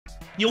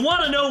You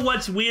want to know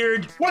what's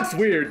weird? What's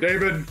weird,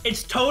 David?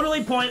 It's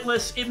totally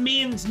pointless. It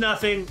means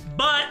nothing,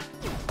 but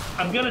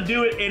I'm gonna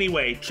do it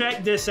anyway.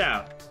 Check this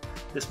out.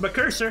 This is my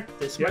cursor.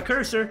 This is my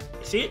cursor.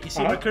 You see it? You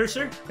see my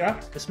cursor? Yeah.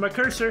 This is my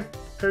cursor.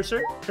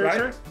 Cursor.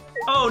 Cursor. Right.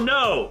 Oh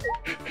no!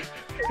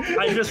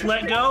 I just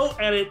let go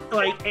and it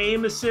like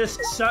aim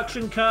assist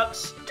suction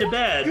cups to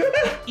bed.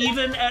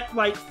 Even at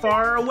like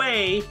far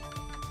away.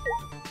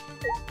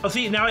 Oh,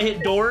 see, now I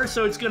hit door,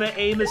 so it's gonna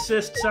aim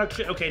assist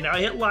suction. Okay, now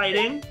I hit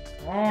lighting.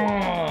 Oh,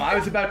 I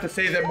was about to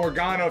say that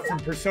Morgana from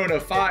Persona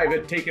 5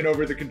 had taken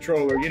over the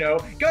controller, you know?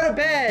 Go to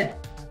bed!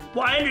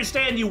 Well, I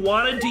understand you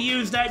wanted to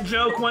use that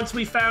joke once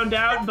we found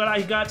out, but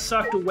I got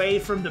sucked away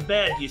from the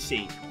bed, you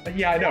see.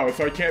 Yeah, I know,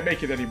 so I can't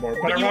make it anymore,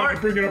 but I wanted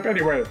to bring it up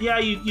anyway. Yeah,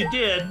 you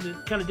did.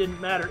 It kind of didn't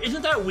matter.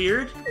 Isn't that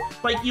weird?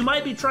 Like, you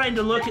might be trying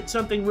to look at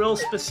something real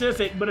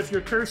specific, but if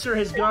your cursor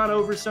has gone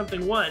over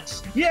something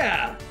once...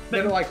 Yeah!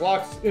 Then it, like,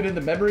 locks it in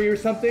the memory or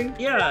something?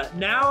 Yeah,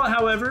 now,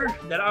 however,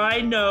 that I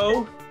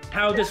know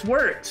how this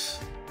works.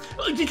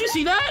 Oh, did you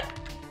see that?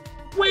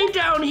 Way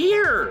down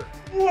here!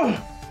 Whoa.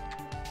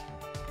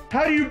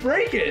 How do you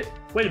break it?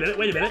 Wait a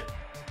minute.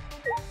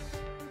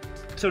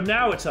 So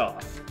now it's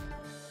off.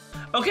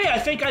 Okay, I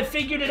think I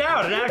figured it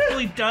out. It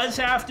actually does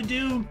have to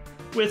do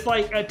with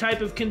like a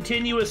type of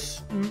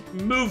continuous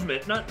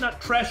movement,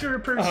 not pressure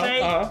per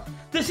se.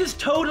 This is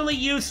totally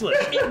useless.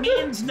 It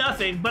means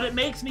nothing, but it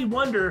makes me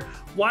wonder,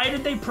 why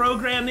did they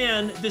program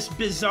in this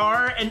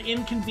bizarre and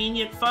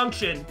inconvenient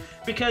function?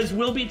 Because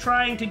we'll be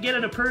trying to get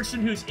at a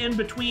person who's in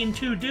between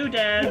two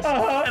doodads,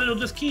 and it'll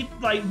just keep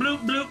like bloop,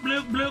 bloop,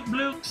 bloop, bloop,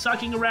 bloop,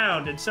 sucking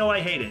around, and so I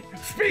hate it.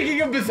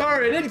 Speaking of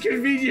bizarre and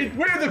inconvenient,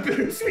 we're the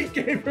Bittersweet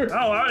Gamer.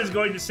 Oh, I was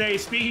going to say,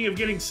 speaking of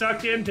getting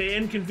sucked into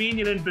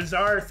inconvenient and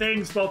bizarre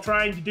things while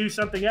trying to do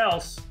something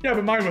else. Yeah,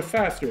 but mine was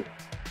faster.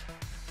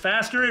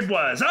 Faster it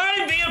was.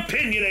 I'm the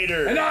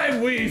Opinionator! And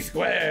I'm Wee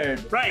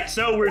Squared! Right,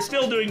 so we're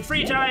still doing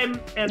free time,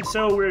 and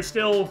so we're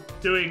still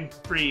doing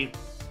free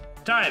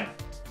time.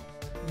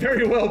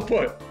 Very well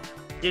put.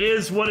 It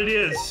is what it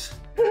is.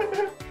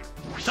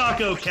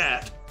 Taco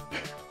Cat.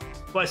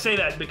 Well, I say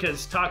that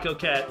because Taco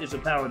Cat is a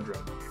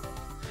palindrome.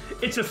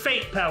 It's a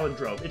fake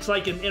palindrome. It's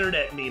like an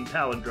internet meme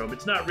palindrome.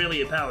 It's not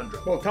really a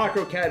palindrome. Well,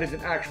 Taco Cat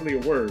isn't actually a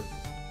word.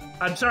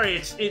 I'm sorry,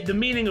 the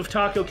meaning of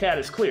Taco Cat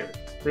is clear.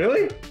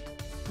 Really?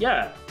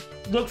 Yeah.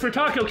 Look for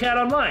Taco Cat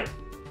online.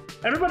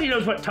 Everybody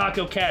knows what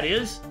Taco Cat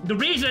is. The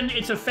reason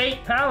it's a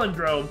fake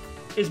palindrome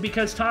is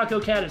because Taco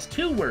Cat is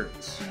 2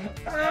 words.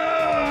 Oh.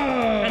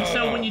 And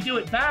so when you do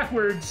it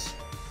backwards,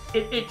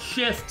 it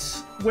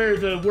shifts where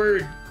the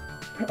word...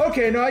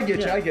 Okay, no, I get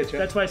you.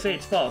 That's why I say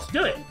it's false.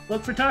 Do it.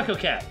 Look for Taco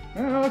Cat.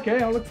 Oh,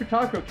 okay, I'll look for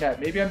Taco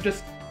Cat. Maybe I'm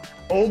just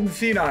old and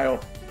senile.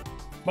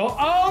 Well,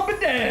 I'll be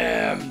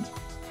damned.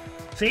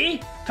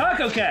 See?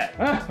 Taco Cat.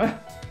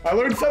 I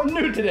learned something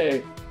new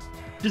today.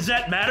 Does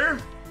that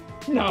matter?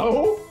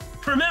 No.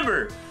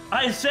 Remember,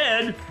 I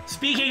said,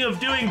 speaking of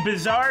doing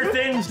bizarre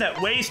things that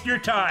waste your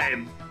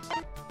time.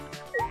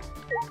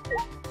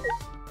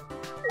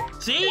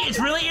 See? It's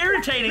really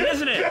irritating,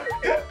 isn't it?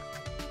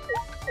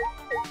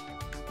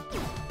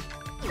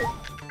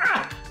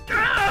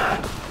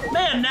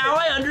 Man, now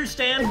I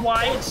understand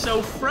why it's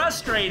so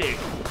frustrating.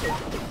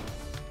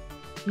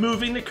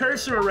 Moving the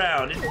cursor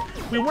around.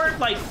 We weren't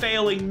like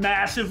failing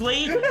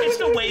massively. It's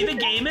the way the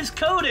game is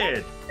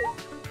coded.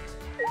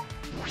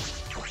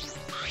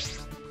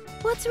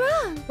 What's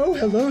wrong? Oh,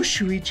 hello,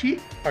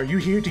 Shuichi. Are you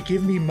here to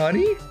give me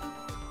money?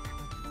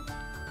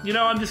 You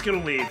know, I'm just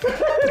gonna leave.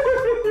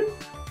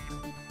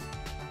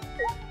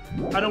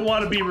 I don't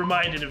want to be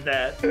reminded of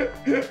that.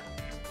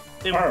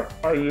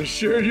 Are you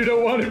sure you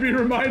don't want to be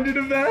reminded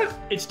of that?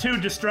 It's too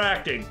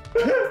distracting.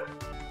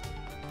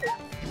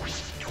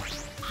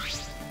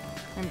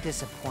 I'm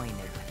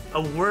disappointed.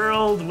 A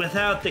world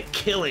without the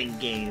killing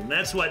game.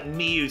 That's what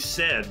Miyu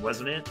said,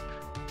 wasn't it?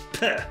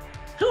 Puh.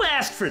 Who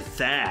asked for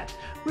that?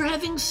 We're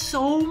having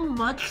so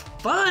much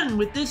fun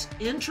with this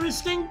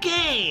interesting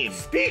game.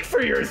 Speak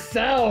for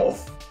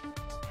yourself.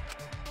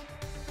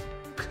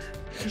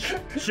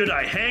 Should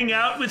I hang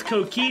out with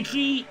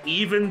Kokichi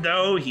even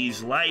though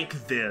he's like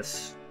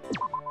this?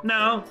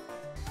 No.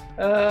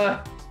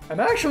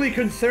 I'm actually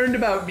concerned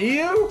about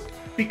Miyu,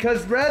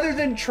 because rather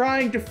than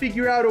trying to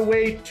figure out a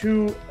way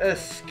to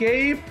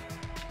escape,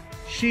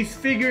 she's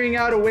figuring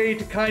out a way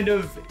to kind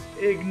of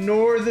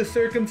ignore the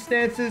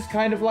circumstances,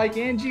 kind of like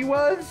Angie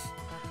was.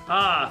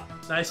 Ah,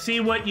 I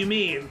see what you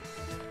mean.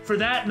 For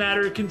that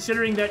matter,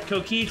 considering that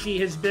Kokichi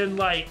has been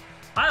like,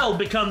 I'll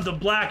become the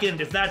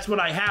Blackened if that's what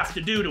I have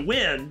to do to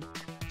win,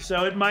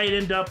 so it might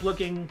end up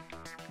looking...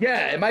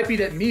 Yeah, it might be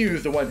that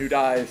Miyu's the one who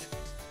dies.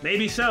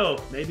 Maybe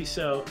so, maybe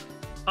so.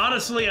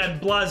 Honestly, I'm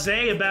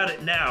blasé about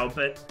it now,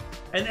 but...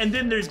 And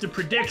then there's the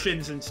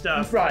predictions and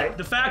stuff. Right.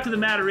 The fact of the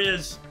matter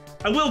is,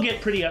 I will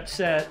get pretty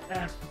upset.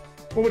 Well,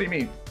 what do you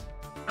mean?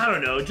 I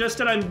don't know, just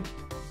that I'm,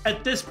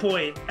 at this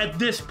point,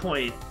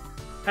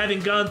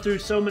 having gone through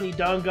so many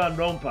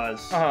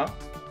Danganronpas,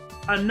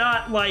 I'm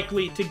not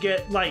likely to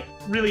get, like,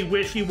 really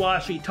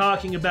wishy-washy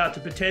talking about the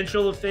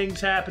potential of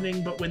things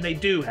happening, but when they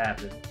do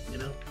happen, you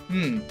know?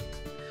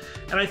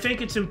 And I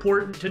think it's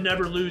important to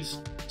never lose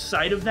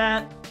sight of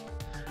that.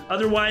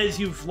 Otherwise,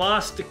 you've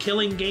lost the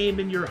killing game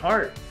in your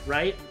heart,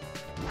 right?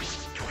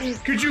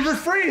 Could you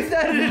rephrase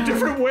that in a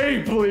different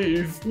way,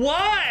 please?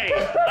 Why?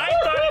 I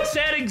thought it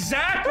said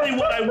exactly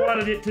what I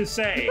wanted it to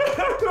say.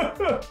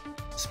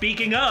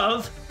 Speaking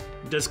of,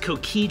 does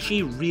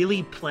Kokichi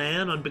really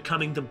plan on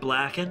becoming the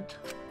Blackened?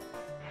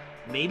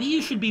 Maybe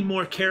you should be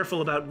more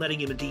careful about letting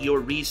him into your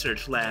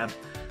research lab.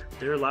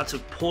 There are lots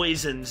of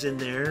poisons in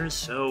there,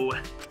 so...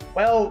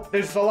 Well,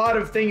 there's a lot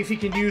of things he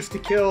can use to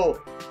kill,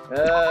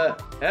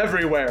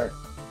 everywhere.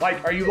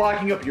 Like, are you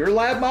locking up your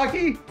lab,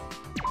 Maki?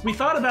 We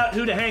thought about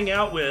who to hang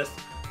out with.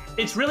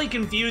 It's really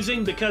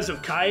confusing because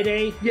of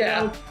Kaide.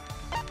 Yeah. You know?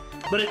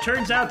 But it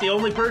turns out the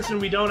only person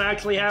we don't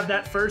actually have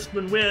that first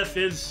one with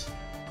is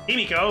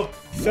Himiko.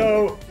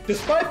 So,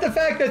 despite the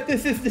fact that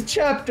this is the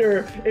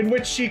chapter in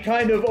which she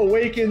kind of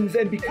awakens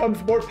and becomes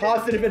more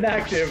positive and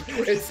active,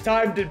 it's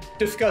time to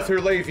discuss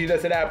her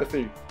laziness and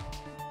apathy.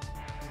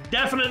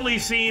 Definitely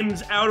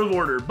seems out of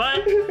order.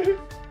 But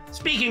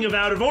speaking of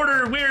out of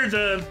order, we're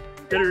the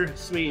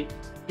Bittersweet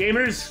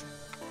Gamers.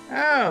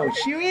 Oh,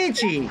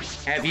 Shuichi,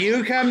 have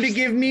you come to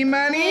give me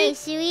money? Hey,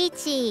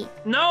 Shuichi.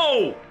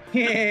 No!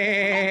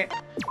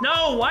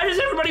 No, why does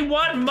everybody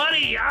want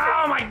money?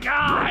 Oh my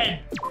god!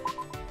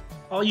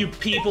 All you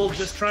people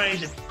just trying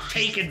to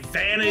take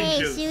advantage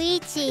Hey, of...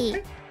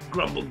 Shuichi.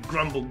 Grumble,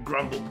 grumble,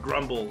 grumble,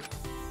 grumble.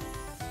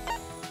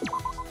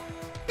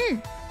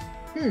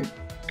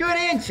 Good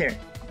answer.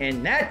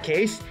 In that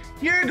case,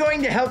 you're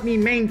going to help me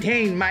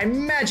maintain my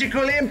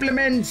magical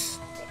implements.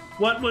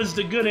 What was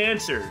the good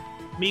answer?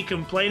 Me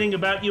complaining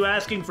about you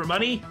asking for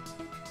money?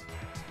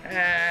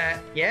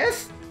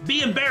 Yes?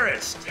 Be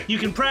embarrassed. You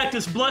can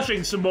practice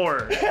blushing some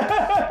more.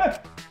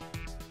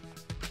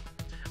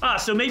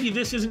 So maybe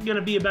this isn't going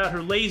to be about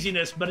her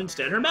laziness, but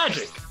instead her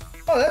magic.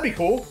 Oh, that'd be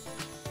cool.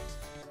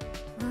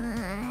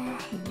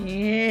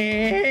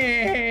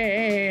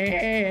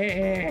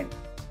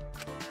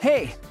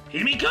 Hey.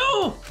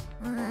 Himiko!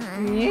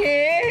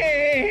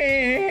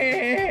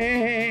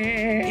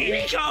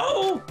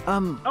 Himiko!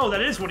 Oh,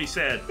 that is what he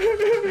said.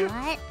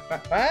 What?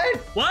 What?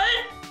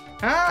 What?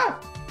 Huh?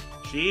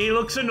 She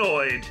looks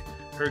annoyed.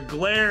 Her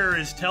glare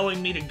is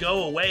telling me to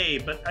go away,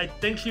 but I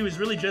think she was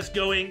really just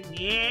going,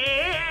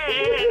 yeah.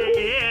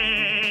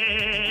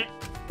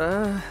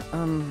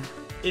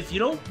 If you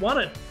don't want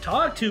to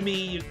talk to me,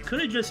 you could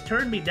have just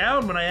turned me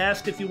down when I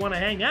asked if you want to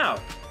hang out.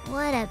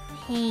 What a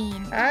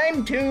pain.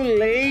 I'm too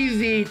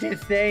lazy to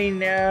say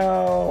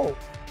no.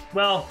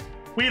 Well,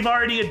 we've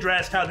already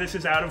addressed how this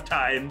is out of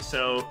time,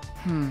 so...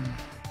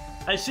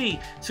 I see.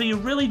 So you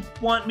really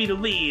want me to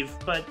leave,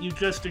 but you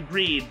just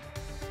agreed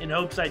in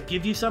hopes I'd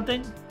give you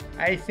something?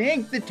 I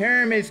think the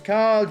term is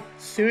called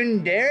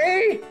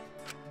tsundere?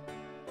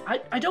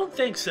 I don't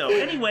think so.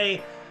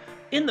 Anyway,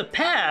 in the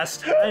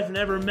past, I've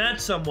never met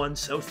someone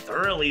so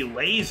thoroughly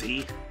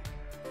lazy.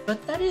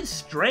 But that is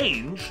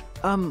strange.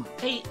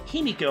 Hey,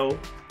 Himiko,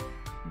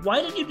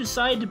 why did you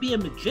decide to be a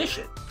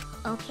magician?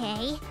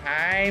 Okay.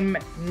 I'm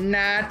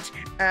not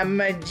a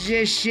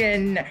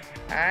magician.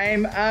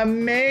 I'm a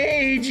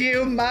mage,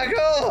 you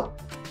muggle.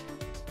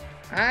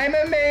 I'm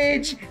a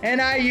mage,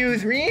 and I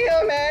use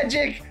real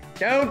magic.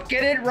 Don't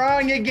get it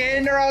wrong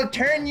again, or I'll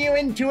turn you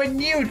into a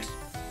newt.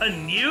 A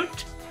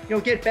newt? You'll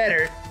get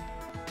better.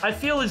 I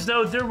feel as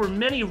though there were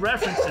many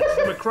references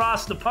from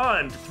across the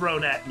pond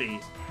thrown at me.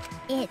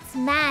 It's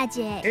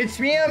magic. It's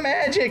real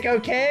magic,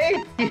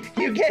 okay?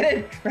 You get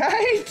it,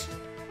 right?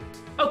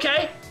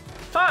 Okay,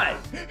 fine.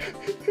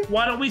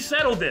 Why don't we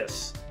settle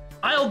this?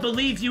 I'll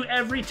believe you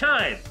every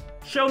time.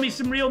 Show me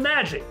some real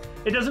magic.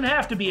 It doesn't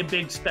have to be a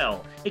big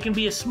spell. It can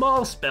be a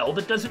small spell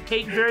that doesn't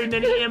take very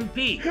many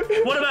MP.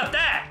 What about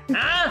that,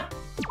 huh?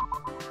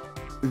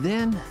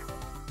 Then...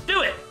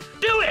 Do it!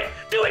 Do it!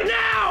 Do it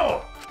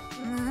now!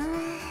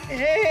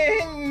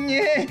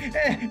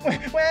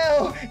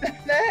 Well,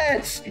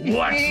 that's...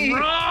 What's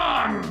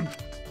wrong?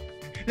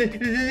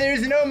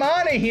 There's no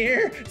mana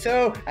here,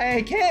 so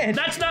I can't.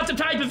 That's not the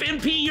type of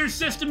MP your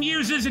system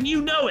uses, and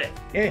you know it.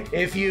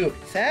 If you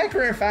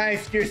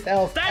sacrificed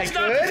yourself, That's I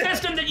not could. the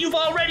system that you've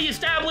already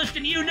established,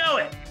 and you know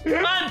it.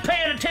 I'm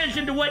paying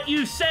attention to what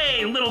you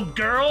say, little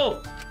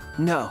girl.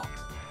 no.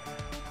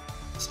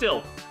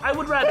 Still, I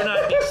would rather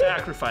not be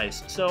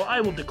sacrificed, so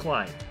I will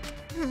decline.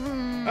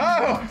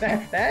 Oh,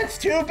 that's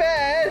too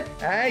bad.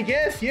 I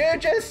guess you're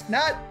just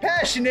not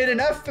passionate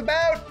enough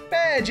about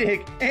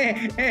magic.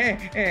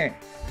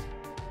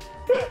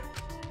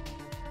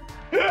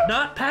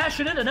 Not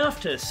passionate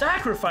enough to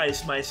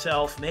sacrifice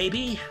myself,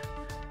 maybe.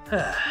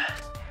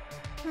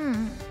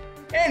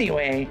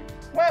 Anyway,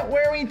 what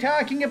were we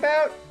talking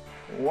about?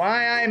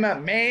 Why I'm a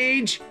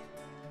mage?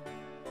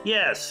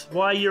 Yes,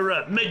 why you're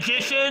a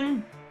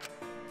magician?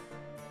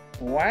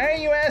 Why are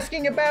you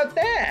asking about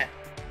that?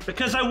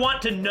 Because I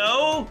want to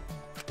know?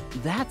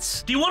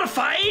 That's... Do you want to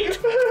fight?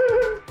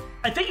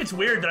 I think it's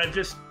weird that I've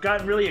just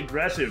gotten really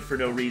aggressive for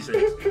no reason.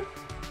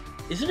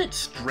 Isn't it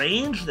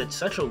strange that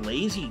such a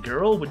lazy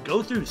girl would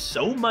go through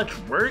so much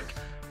work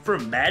for a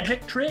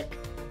magic trick?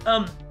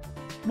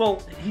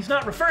 Well, he's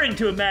not referring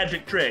to a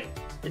magic trick.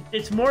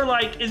 It's more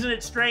like, isn't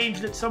it strange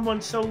that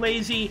someone so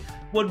lazy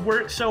would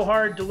work so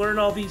hard to learn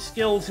all these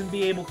skills and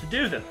be able to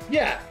do them?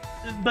 Yeah.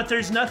 But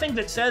there's nothing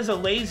that says a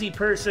lazy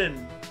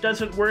person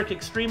doesn't work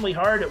extremely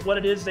hard at what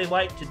it is they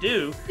like to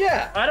do.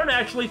 Yeah. I don't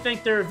actually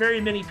think there are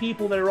very many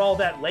people that are all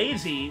that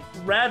lazy.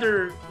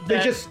 Rather, They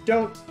just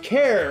don't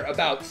care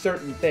about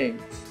certain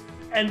things.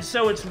 and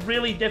so it's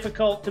really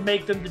difficult to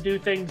make them to do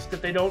things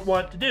that they don't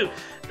want to do.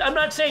 I'm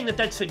not saying that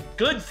that's a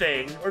good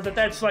thing or that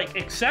that's like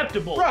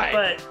acceptable, Right.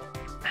 but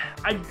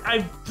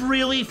I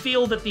really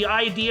feel that the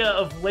idea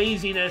of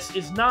laziness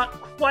is not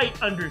quite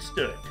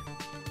understood.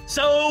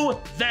 So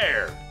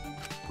there.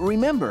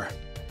 Remember,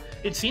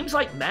 It seems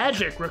like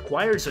magic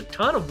requires a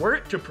ton of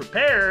work to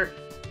prepare,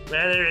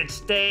 whether it's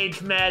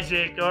stage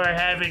magic or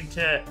having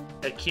to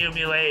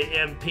accumulate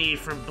MP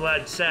from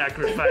blood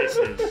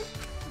sacrifices.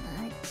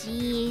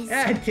 Jeez.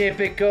 A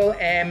typical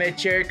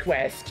amateur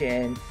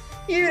question.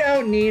 You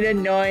don't need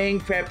annoying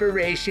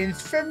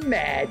preparations for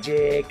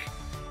magic.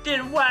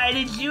 Then why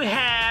did you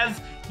have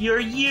your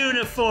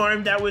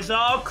uniform that was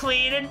all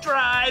clean and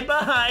dry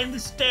behind the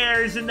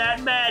stairs in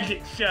that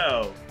magic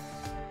show?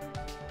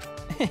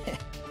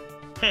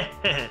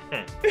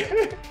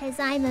 Because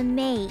I'm a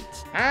mage.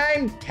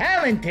 I'm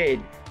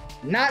talented.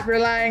 Not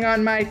relying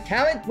on my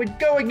talent would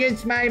go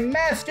against my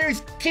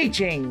master's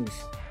teachings.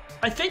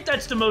 I think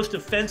that's the most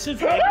offensive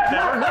thing I've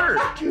ever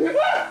heard.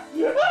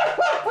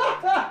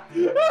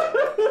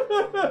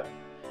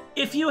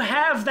 If you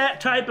have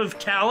that type of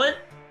talent,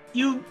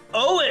 you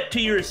owe it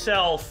to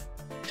yourself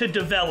to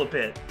develop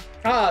it.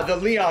 Ah, the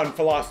Leon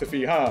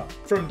philosophy, huh?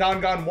 From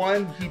Dangan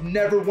 1, he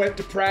never went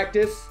to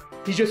practice.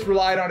 He just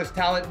relied on his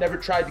talent, never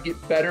tried to get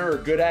better or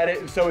good at it,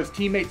 and so his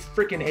teammates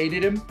freaking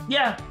hated him.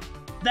 Yeah,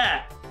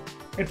 that.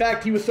 In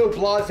fact, he was so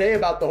blasé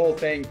about the whole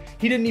thing,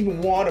 he didn't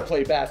even want to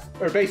play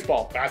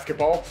basketball.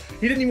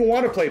 He didn't even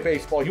want to play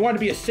baseball. He wanted to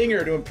be a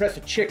singer to impress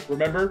a chick,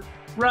 remember?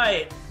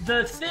 Right.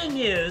 The thing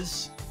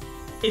is,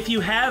 if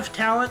you have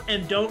talent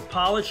and don't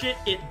polish it,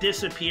 it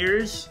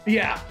disappears.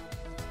 Yeah.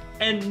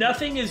 And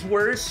nothing is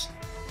worse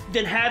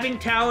than having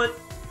talent,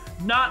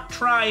 not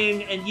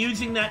trying, and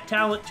using that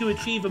talent to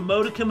achieve a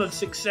modicum of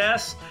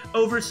success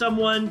over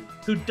someone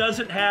who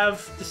doesn't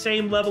have the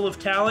same level of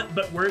talent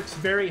but works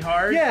very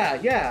hard.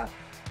 Yeah.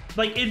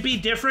 Like, it'd be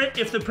different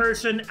if the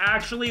person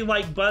actually,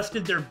 like,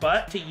 busted their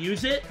butt to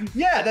use it.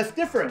 Yeah, that's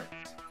different.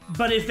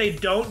 But if they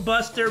don't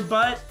bust their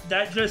butt,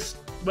 that just,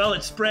 well,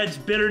 it spreads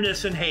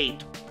bitterness and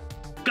hate.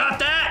 Got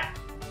that?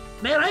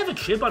 Man, I have a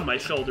chip on my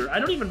shoulder. I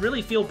don't even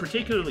really feel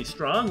particularly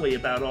strongly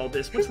about all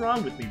this. What's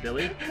wrong with me,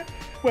 Billy?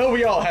 Well,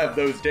 we all have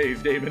those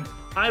days, Damon.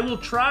 I will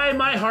try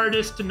my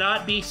hardest to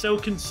not be so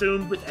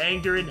consumed with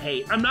anger and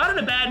hate. I'm not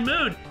in a bad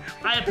mood.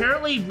 I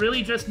apparently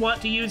really just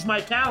want to use my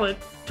talent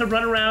to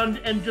run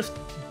around and just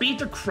beat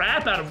the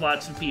crap out of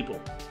lots of people.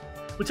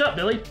 What's up,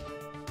 Billy?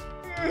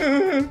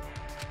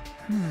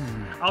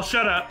 I'll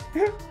shut up.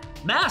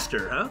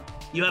 Master, huh?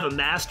 You have a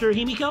master,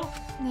 Himiko?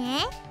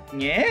 Yeah?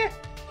 Yeah?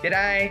 Did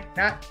I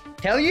not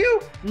tell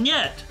you?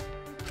 Yet.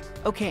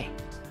 okay.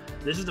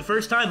 This is the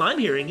first time I'm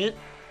hearing it.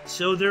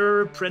 So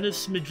they're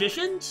apprentice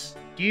magicians?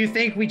 Do you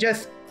think we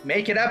just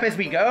make it up as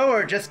we go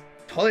or just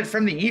pull it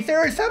from the ether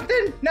or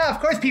something? No, of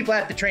course people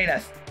have to train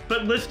us.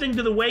 But listening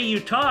to the way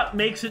you talk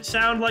makes it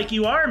sound like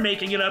you are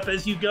making it up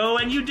as you go,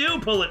 and you do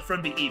pull it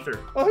from the ether.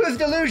 Well, whose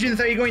delusions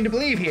are you going to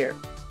believe here?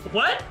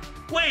 What?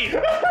 Wait,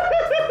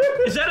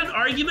 is that an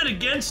argument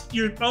against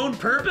your own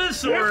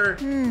purpose, or?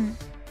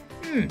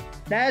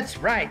 That's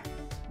right.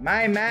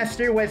 My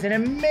master was an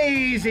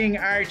amazing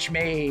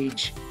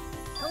archmage.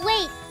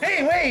 Wait,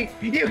 Hey,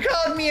 wait! You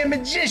called me a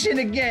magician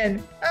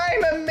again!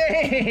 I'm a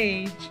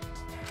mage!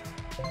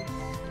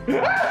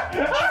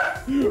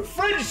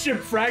 Friendship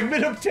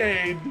fragment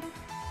obtained.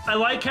 I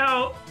like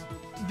how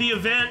the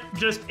event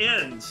just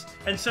ends.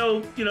 And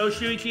so,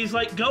 Shuichi's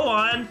like, go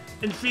on.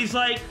 And she's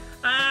like,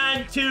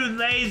 I'm too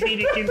lazy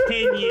to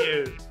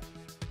continue.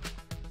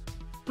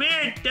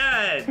 We're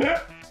done.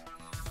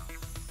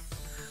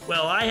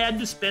 Well, I had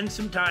to spend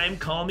some time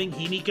calming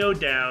Himiko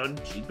down.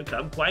 She'd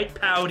become quite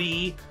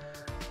pouty.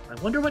 I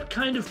wonder what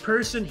kind of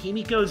person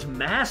Himiko's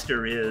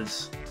master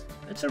is.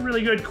 That's a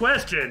really good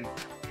question.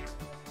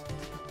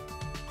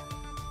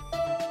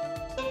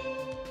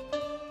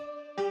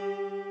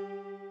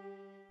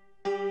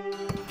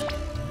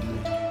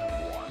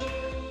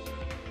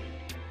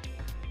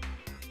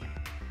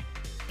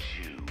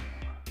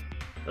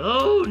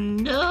 Oh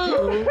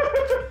no!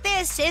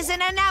 This is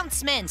an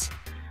announcement.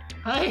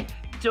 I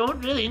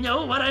don't really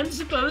know what I'm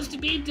supposed to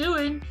be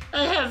doing.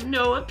 I have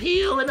no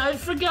appeal and I've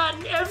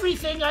forgotten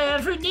everything I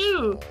ever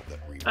knew.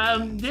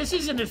 This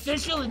is an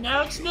official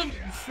announcement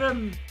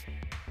from...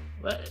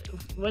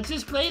 What's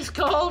this place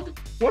called?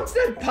 What's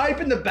that pipe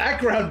in the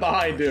background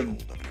behind him?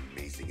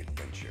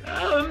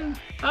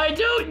 I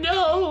don't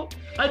know.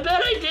 I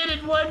bet I did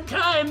it one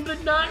time,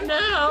 but not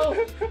now.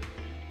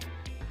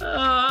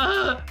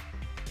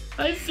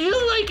 I feel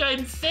like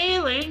I'm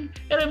failing,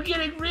 and I'm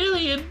getting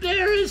really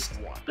embarrassed.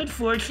 But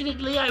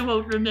fortunately, I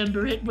won't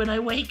remember it when I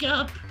wake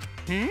up.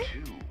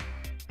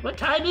 What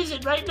time is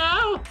it right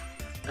now?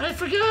 I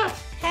forgot.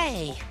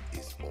 Hey,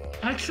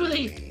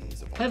 Actually,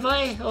 have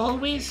I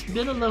always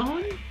been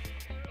alone?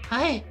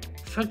 I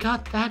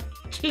forgot that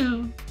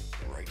too.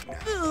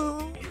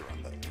 ooh,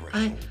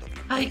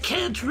 I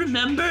can't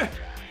remember.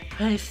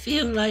 I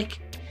feel like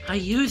I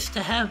used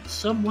to have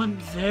someone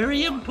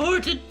very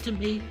important to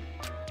me.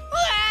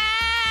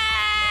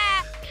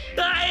 ah!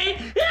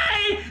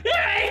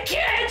 I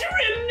can't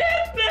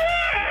remember!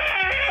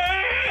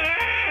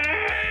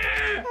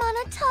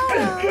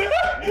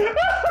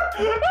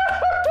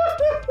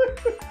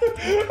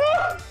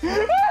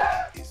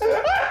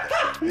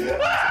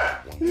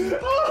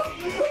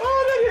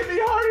 Oh, that hit me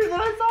harder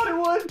than I thought it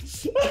would.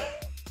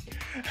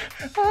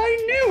 I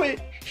knew it.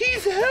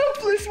 He's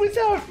helpless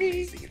without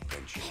me.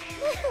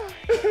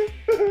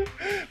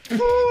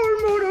 Poor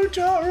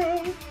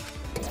Monotaro.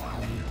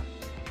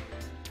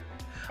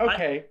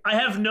 Okay. I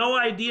have no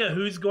idea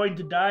who's going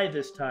to die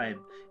this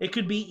time. It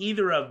could be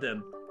either of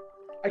them.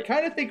 I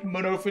kind of think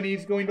Monophony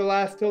is going to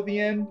last till the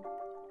end.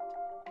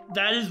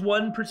 That is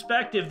one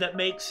perspective that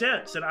makes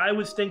sense, and I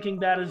was thinking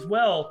that as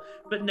well.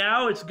 But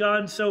now it's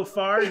gone so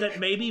far that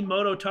maybe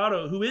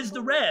Monotaro, who is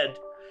the red,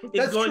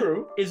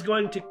 is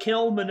going to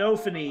kill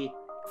Monophony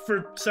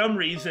for some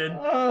reason,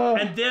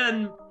 and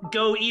then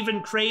go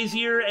even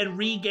crazier and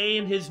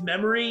regain his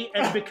memory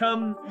and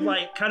become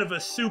like kind of a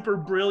super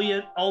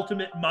brilliant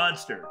ultimate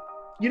monster.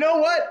 You know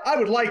what? I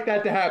would like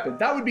that to happen.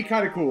 That would be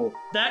kind of cool.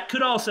 That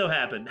could also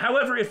happen.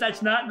 However, if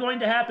that's not going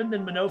to happen,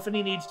 then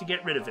Monophony needs to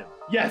get rid of him.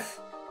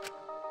 Yes.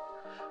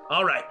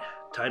 All right,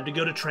 time to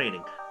go to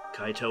training.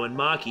 Kaito and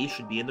Maki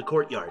should be in the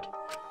courtyard.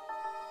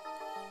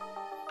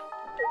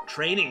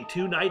 Training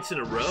 2 nights in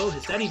a row?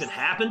 Has that even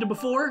happened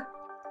before?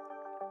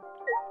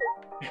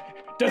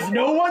 Does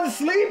no one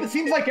sleep? It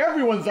seems like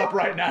everyone's up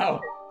right now.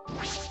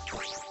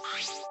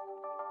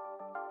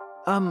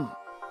 Oh,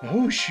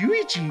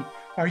 Shuichi,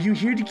 are you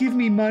here to give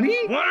me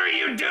money? What are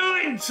you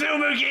doing,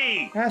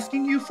 Tsumugi?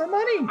 Asking you for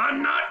money.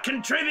 I'm not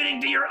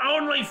contributing to your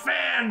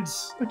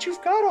OnlyFans! But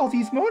you've got all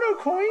these Mono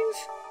coins.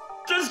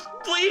 Just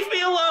leave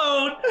me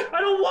alone!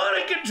 I don't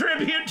want to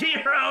contribute to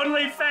your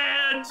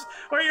OnlyFans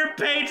or your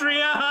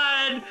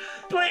Patreon!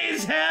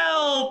 Please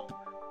help!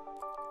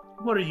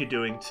 What are you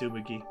doing,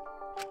 Tsumugi?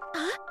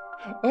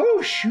 Oh,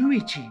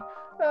 Shuichi.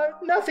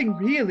 Nothing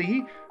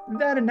really.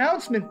 That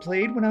announcement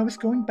played when I was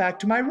going back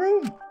to my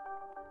room.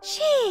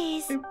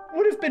 Jeez. It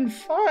would have been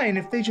fine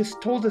if they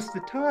just told us the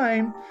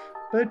time,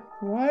 but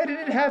why did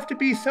it have to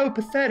be so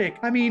pathetic?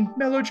 I mean,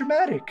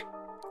 melodramatic.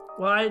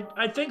 Well,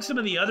 I think some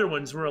of the other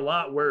ones were a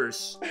lot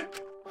worse.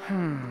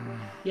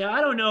 Yeah,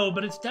 I don't know,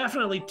 but it's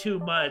definitely too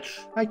much.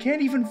 I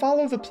can't even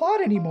follow the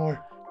plot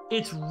anymore.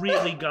 It's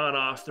really gone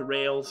off the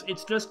rails.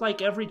 It's just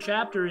like every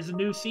chapter is a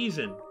new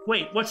season.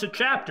 Wait, what's a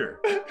chapter?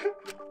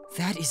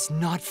 That is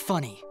not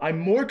funny. I'm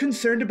more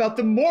concerned about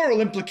the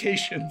moral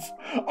implications.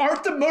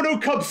 Aren't the Mono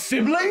Cubs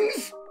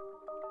siblings?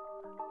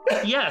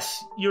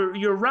 Yes,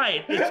 you're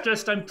right. It's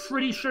just I'm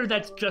pretty sure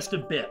that's just a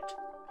bit.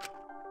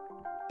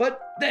 But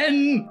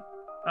then...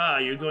 Ah,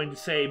 you're going to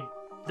say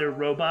they're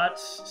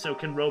robots, so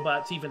can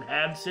robots even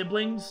have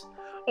siblings?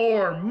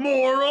 Or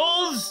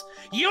morals?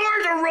 You're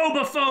the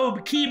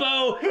robophobe,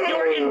 Kibo!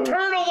 Your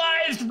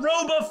internalized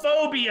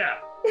robophobia!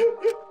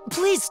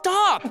 Please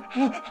stop!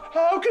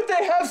 How could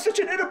they have such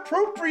an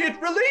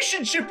inappropriate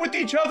relationship with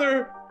each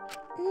other?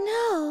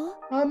 No.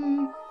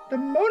 The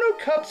Mono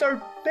Cubs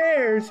are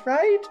bears,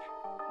 right?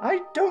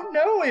 I don't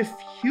know if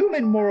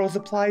human morals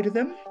apply to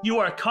them. You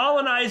are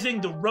colonizing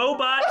the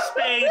robot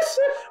space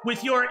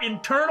with your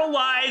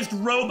internalized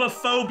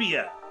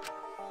robophobia.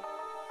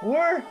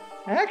 Or,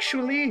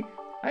 actually,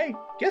 I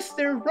guess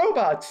they're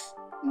robots,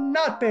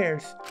 not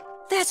bears.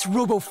 That's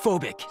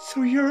robophobic.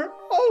 So you're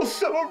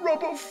also a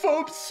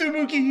robophobe,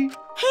 Tsumugi.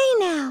 Hey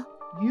now.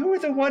 You were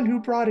the one who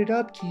brought it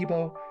up,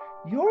 Kibo.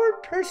 Your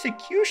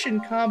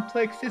persecution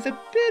complex is a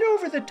bit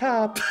over the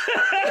top.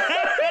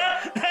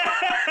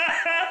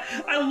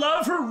 I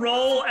love her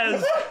role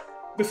as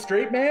The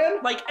straight man?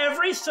 like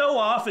every so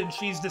often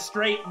she's the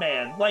straight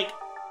man. Like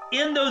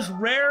in those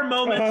rare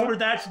moments where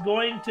that's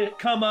going to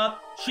come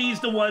up, she's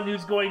the one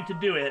who's going to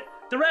do it.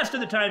 The rest of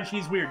the time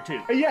she's weird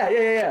too.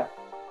 Yeah.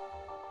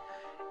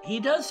 He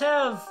does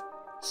have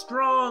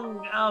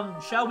strong,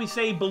 shall we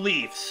say,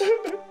 beliefs.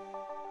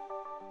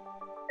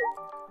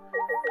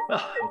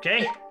 Oh,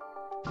 okay.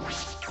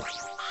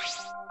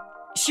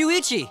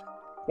 Shuichi!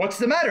 What's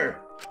the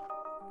matter?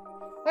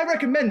 I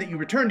recommend that you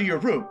return to your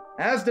room,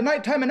 as the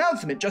nighttime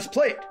announcement just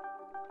played.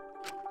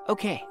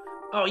 Okay.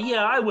 Oh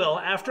yeah, I will.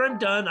 After I'm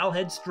done, I'll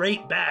head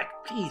straight back.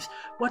 Jeez,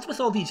 what's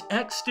with all these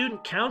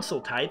ex-student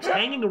council types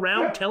hanging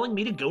around telling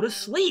me to go to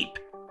sleep?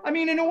 I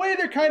mean, in a way,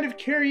 they're kind of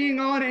carrying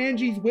on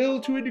Angie's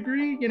will to a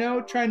degree, you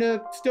know, trying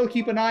to still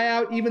keep an eye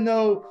out, even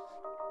though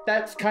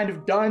that's kind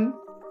of done.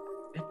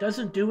 It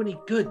doesn't do any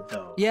good,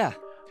 though. Yeah.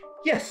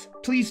 Yes,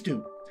 please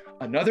do.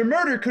 Another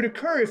murder could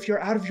occur if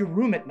you're out of your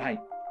room at night.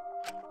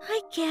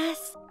 I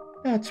guess.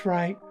 That's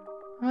right.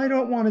 I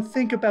don't want to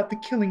think about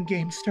the killing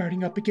game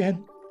starting up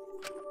again.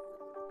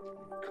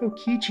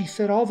 Kokichi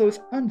said all those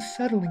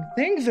unsettling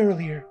things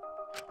earlier.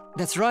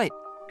 That's right.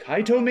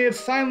 Kaito may have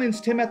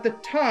silenced him at the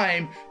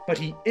time, but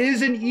he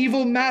is an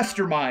evil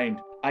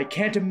mastermind. I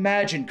can't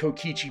imagine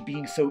Kokichi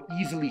being so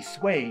easily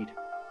swayed.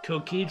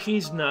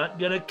 Kokichi's not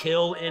gonna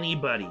kill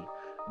anybody.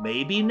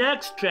 Maybe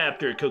next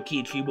chapter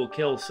Kokichi will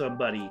kill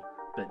somebody,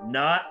 but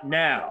not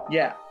now.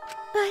 Yeah.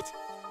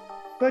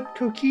 But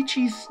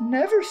Kokichi's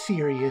never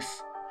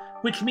serious.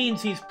 Which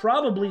means he's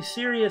probably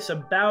serious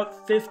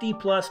about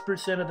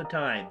 50+% of the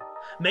time.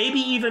 Maybe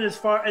even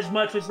as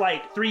much as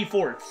like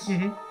 3/4.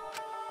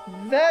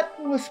 Mm-hmm. That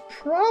was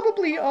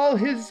probably all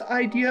his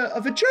idea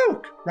of a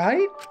joke,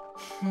 right?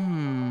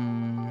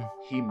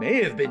 He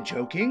may have been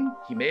joking.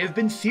 He may have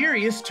been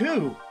serious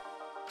too.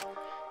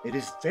 It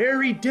is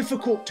very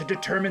difficult to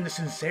determine the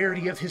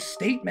sincerity of his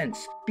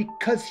statements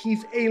because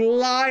he's a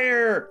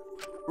liar.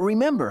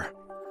 Remember,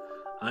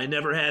 I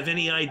never have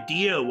any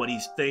idea what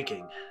he's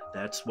thinking.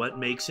 That's what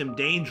makes him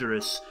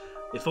dangerous.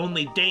 If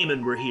only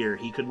Damon were here,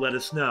 he could let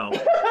us know.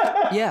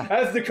 Yeah.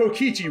 As the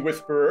Kokichi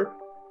whisperer.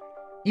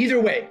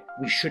 Either way,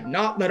 we should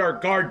not let our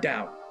guard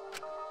down.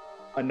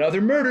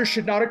 Another murder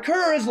should not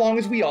occur as long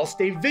as we all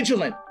stay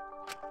vigilant.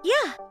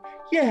 Yeah.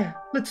 Yeah,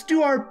 let's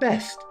do our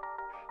best.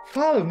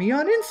 Follow me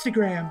on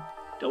Instagram.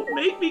 Don't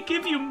make me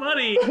give you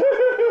money.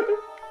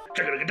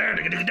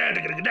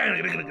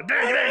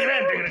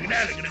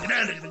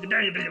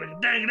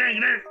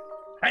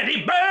 And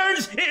he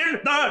burns in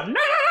the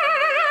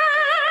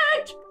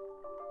night!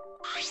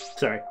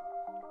 Sorry.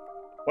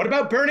 What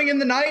about burning in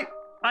the night?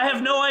 I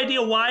have no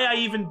idea why I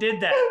even did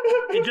that.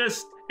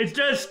 It's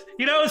just,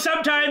 you know,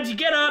 sometimes you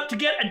get up to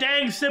get a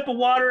dang sip of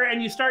water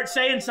and you start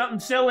saying something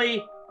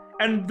silly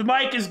and the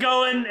mic is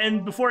going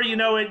and before you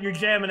know it, you're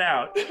jamming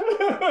out.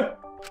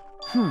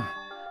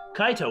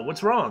 Kaito,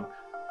 what's wrong?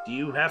 Do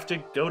you have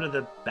to go to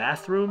the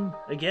bathroom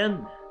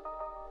again?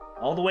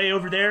 All the way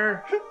over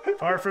there,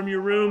 far from your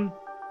room,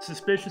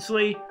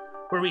 suspiciously,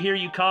 where we hear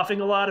you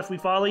coughing a lot if we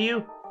follow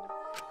you?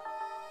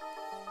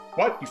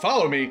 What? You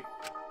follow me?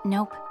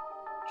 Nope.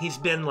 He's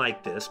been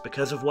like this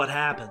because of what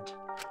happened.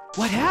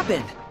 what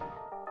happened?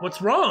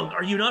 What's wrong?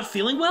 Are you not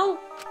feeling well?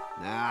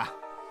 Nah.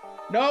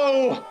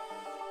 No!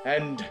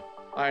 And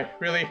I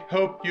really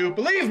hope you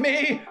believe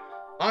me.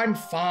 I'm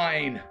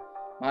fine.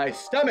 My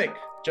stomach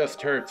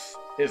just hurts,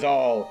 is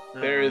all.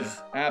 There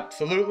is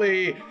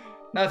absolutely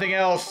nothing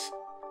else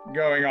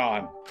going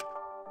on.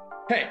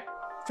 Hey,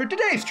 for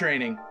today's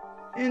training,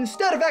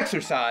 instead of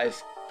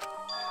exercise,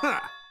 Huh.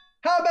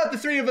 how about the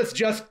three of us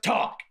just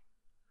talk?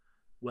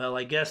 Well,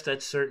 I guess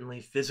that's certainly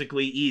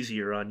physically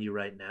easier on you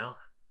right now.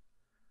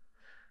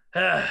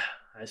 I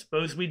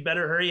suppose we'd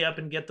better hurry up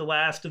and get the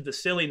last of the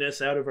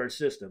silliness out of our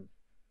system.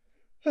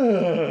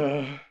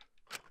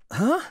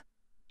 Huh?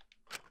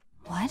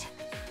 What?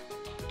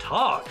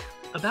 Talk?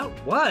 About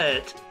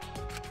what?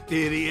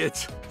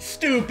 Idiot.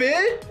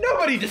 Stupid!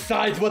 Nobody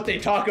decides what they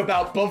talk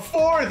about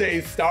before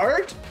they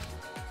start.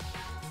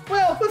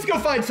 Well, let's go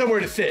find somewhere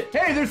to sit.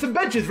 Hey, there's some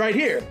benches right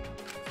here.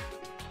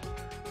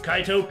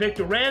 Kaito picked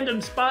a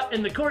random spot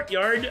in the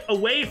courtyard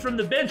away from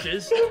the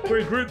benches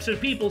where groups of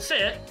people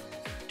sit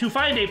to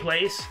find a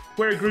place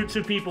where groups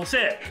of people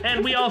sit.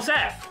 And we all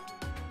sat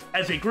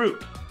as a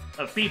group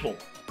of people.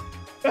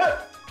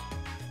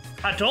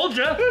 I told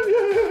ya!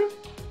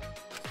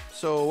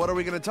 So what are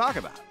we gonna talk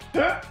about?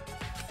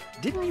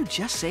 Didn't you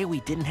just say we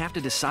didn't have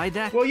to decide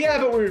that? Well, yeah,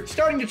 but we're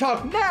starting to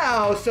talk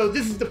now, so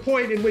this is the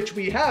point in which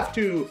we have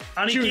to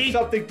Aniki? choose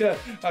something to...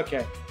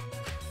 Okay.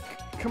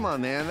 Come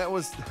on, man. That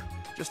was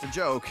just a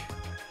joke.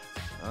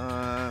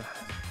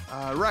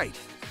 Right.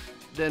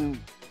 Then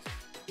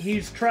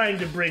He's trying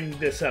to bring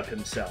this up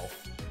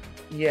himself.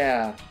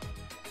 Yeah.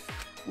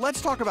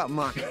 let's talk about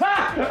Maki.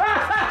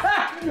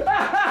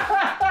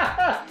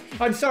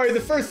 I'm sorry, the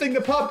first thing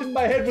that popped in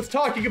my head was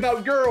talking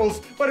about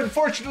girls, but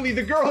unfortunately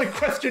the girl in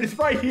question is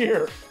right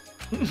here.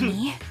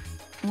 Me?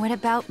 What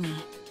about me?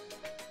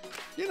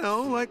 You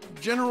know,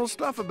 like general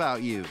stuff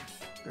about you.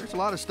 There's a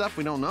lot of stuff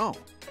we don't know.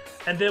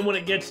 And then when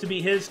it gets to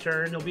be his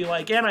turn, he'll be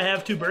like, and I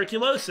have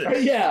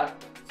tuberculosis. Yeah.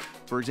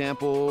 For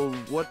example,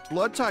 what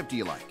blood type do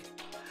you like?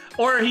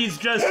 Or he's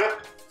just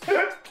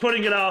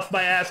putting it off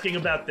by asking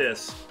about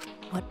this.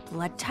 What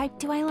blood type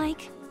do I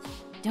like?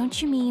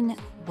 Don't you mean,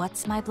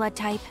 what's my blood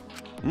type?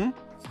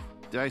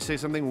 Did I say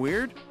something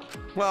weird?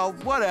 Well,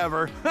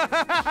 whatever.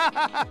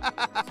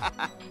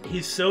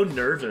 He's so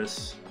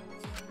nervous.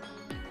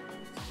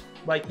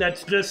 Like,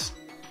 that's just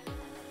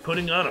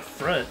putting on a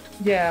front.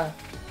 Yeah.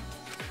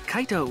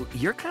 Kaito,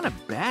 you're kind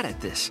of bad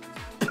at this.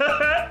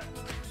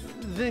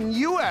 Then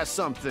you ask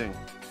something.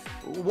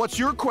 What's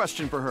your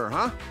question for her,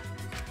 huh?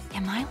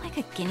 Am I like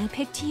a guinea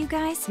pig to you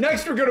guys?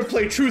 Next we're gonna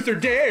play Truth or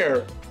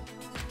Dare.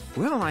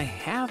 Well, I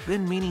have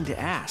been meaning to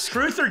ask.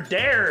 Truth or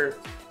dare?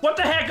 What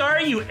the heck are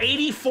you,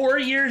 84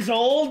 years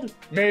old?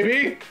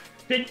 Maybe.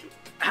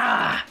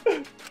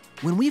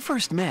 When we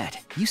first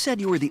met, you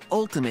said you were the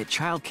ultimate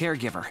child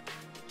caregiver.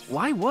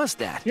 Why was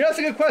that? Yeah, that's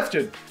a good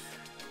question.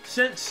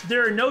 Since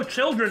there are no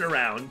children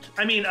around,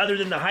 I mean, other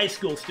than the high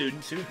school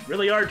students who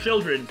really are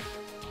children,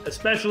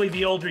 especially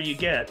the older you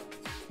get.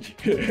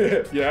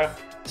 Yeah.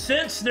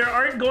 Since there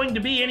aren't going to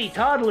be any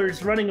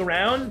toddlers running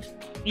around,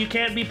 you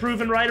can't be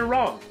proven right or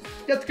wrong.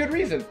 That's good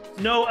reason.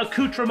 No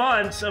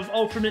accoutrements of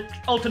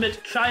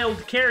ultimate child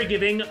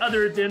caregiving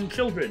other than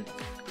children.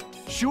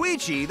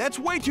 Shuichi, that's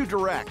way too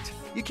direct.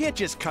 You can't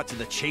just cut to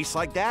the chase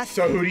like that.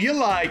 So who do you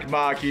like,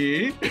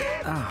 Maki?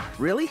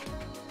 Really?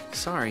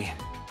 Sorry.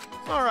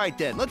 All right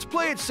then, let's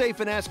play it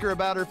safe and ask her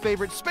about her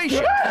favorite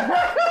spaceship.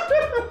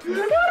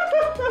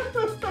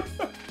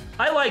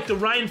 I like the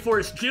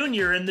Reinforce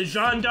Jr. and the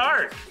Jeanne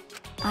d'Arc.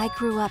 I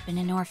grew up in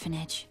an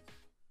orphanage.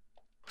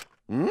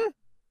 I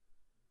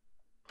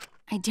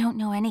don't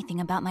know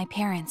anything about my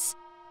parents.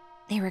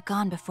 They were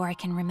gone before I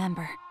can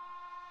remember.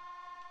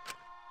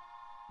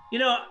 You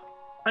know,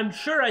 I'm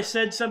sure I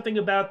said something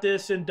about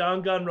this in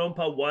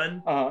Danganronpa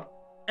 1. Uh-huh.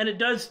 And it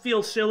does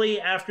feel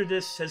silly after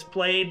this has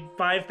played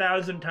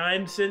 5,000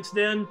 times since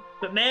then.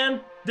 But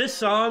man, this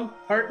song,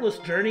 Heartless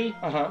Journey,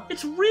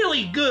 it's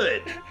really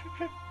good.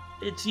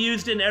 It's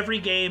used in every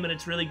game and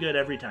it's really good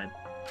every time.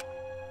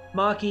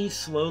 Maki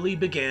slowly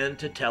began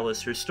to tell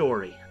us her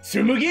story.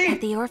 Tsumugi?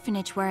 At the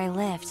orphanage where I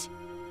lived,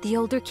 the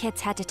older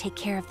kids had to take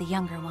care of the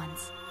younger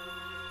ones.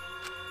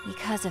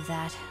 Because of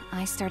that,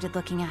 I started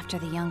looking after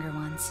the younger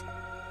ones.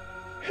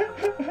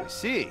 I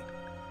see.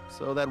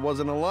 So that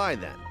wasn't a lie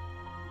then.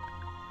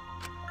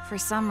 For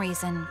some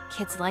reason,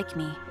 kids like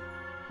me,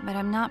 but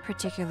I'm not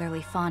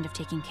particularly fond of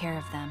taking care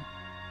of them.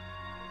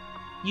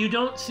 You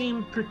don't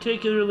seem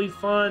particularly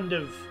fond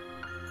of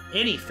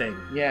anything.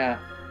 Yeah.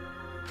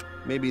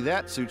 Maybe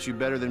that suits you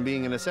better than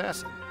being an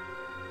assassin.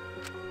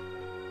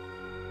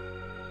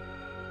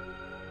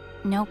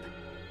 Nope.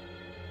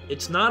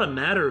 It's not a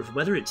matter of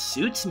whether it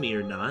suits me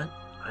or not.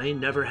 I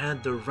never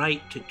had the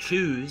right to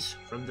choose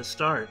from the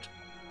start.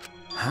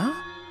 Huh?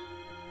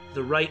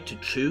 The right to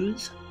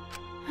choose?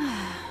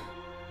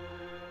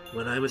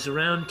 When I was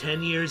around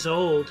 10 years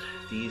old,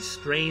 these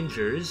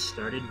strangers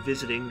started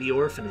visiting the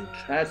orphanage.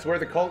 That's where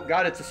the cult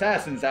got its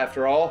assassins,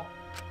 after all.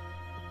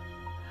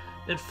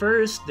 At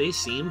first, they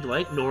seemed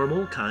like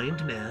normal,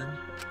 kind men.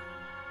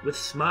 With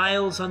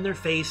smiles on their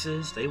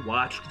faces, they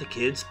watched the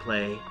kids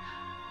play,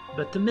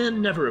 but the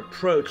men never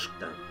approached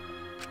them.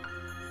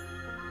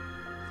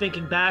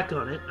 Thinking back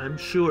on it, I'm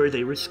sure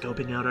they were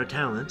scoping out our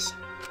talents.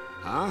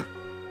 Huh?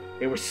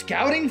 They were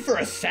scouting for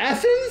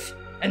assassins?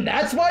 And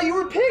that's why you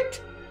were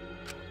picked?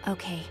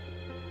 Okay.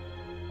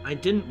 I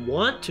didn't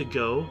want to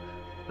go,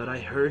 but I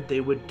heard they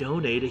would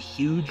donate a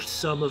huge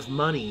sum of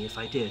money if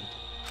I did.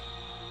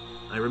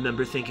 I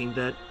remember thinking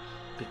that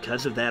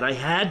because of that I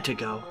had to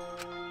go.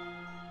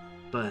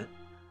 But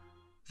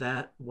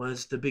that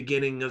was the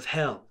beginning of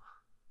hell.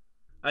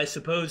 I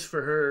suppose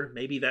for her,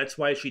 maybe that's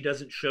why she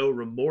doesn't show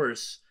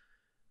remorse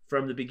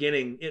from the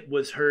beginning. It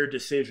was her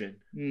decision.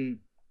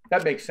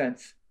 That makes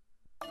sense.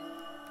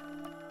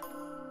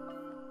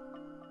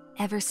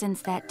 Ever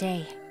since that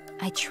day,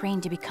 I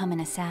trained to become an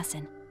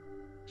assassin.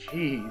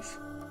 Jeez.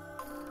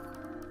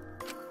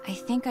 I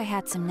think I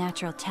had some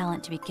natural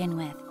talent to begin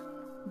with,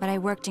 but I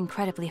worked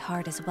incredibly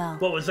hard as well.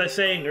 What was I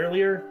saying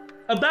earlier?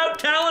 About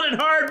talent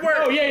and hard work!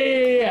 Oh,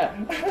 yeah.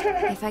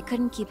 If I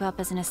couldn't keep up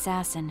as an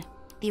assassin,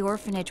 the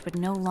orphanage would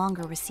no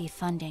longer receive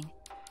funding.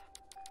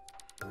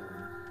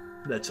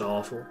 That's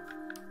awful.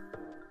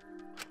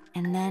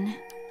 And then,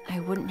 I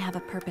wouldn't have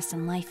a purpose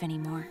in life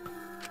anymore.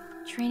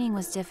 Training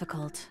was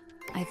difficult.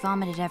 I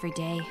vomited every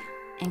day,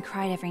 and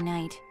cried every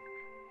night.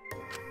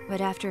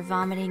 But after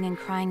vomiting and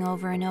crying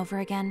over and over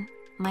again,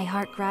 my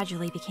heart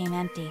gradually became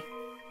empty.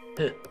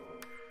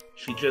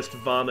 She just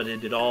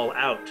vomited it all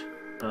out,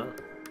 huh?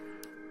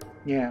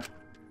 Yeah.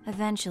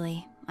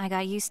 Eventually, I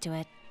got used to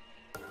it.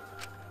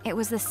 It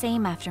was the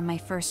same after my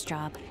first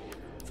job.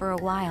 For a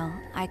while,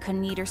 I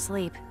couldn't eat or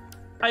sleep.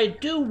 I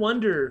do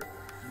wonder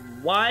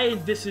why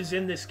this is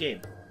in this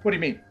game. What do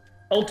you mean?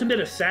 Ultimate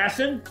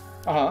Assassin?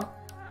 Uh-huh.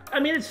 I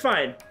mean, it's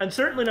fine. I'm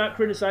certainly not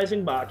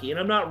criticizing Maki, and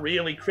I'm not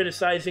really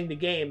criticizing the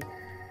game.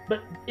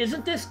 But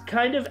isn't this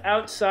kind of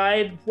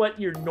outside what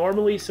you're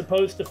normally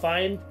supposed to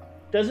find?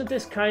 Doesn't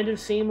this kind of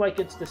seem like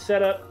it's the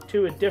setup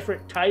to a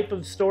different type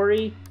of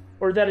story?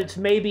 Or that it's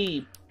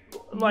maybe,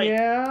 like,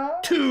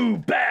 too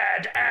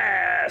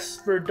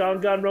badass for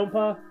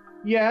Danganronpa?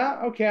 Yeah,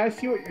 okay, I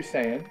see what you're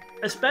saying.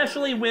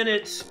 Especially when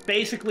it's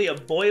basically a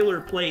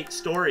boilerplate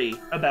story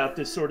about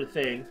this sort of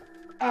thing.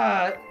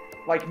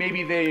 Like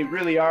maybe they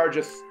really are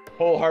just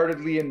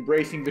wholeheartedly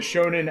embracing the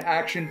shonen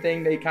action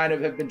thing they kind of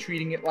have been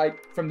treating it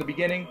like from the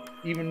beginning,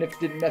 even if it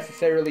didn't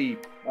necessarily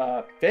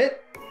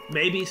fit?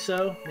 Maybe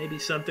so. Maybe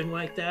something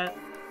like that.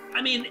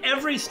 I mean,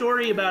 every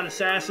story about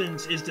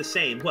assassins is the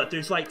same. What,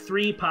 there's like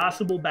 3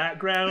 possible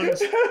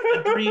backgrounds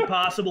and 3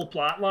 possible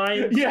plot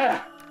lines?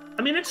 Yeah.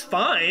 I mean, it's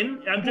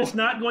fine. I'm just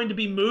not going to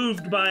be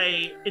moved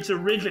by its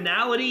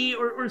originality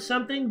or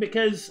something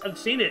because I've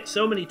seen it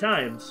so many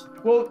times.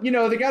 Well, you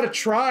know, they gotta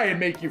try and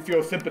make you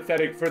feel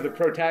sympathetic for the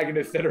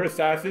protagonists that are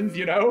assassins,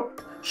 you know?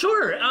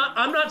 Sure,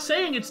 I'm not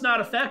saying it's not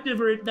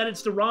effective or that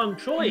it's the wrong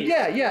choice.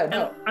 Yeah,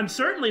 no. And I'm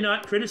certainly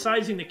not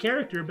criticizing the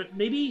character, but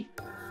maybe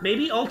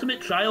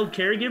Ultimate Child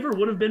Caregiver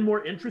would have been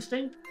more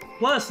interesting.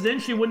 Plus, then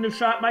she wouldn't have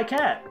shot my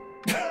cat.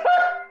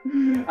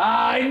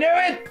 I knew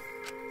it!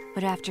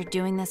 But after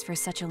doing this for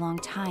such a long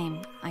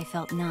time, I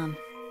felt numb.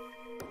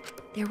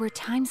 There were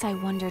times I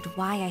wondered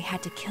why I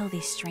had to kill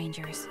these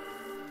strangers.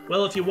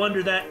 Well, if you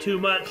wonder that too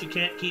much, you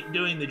can't keep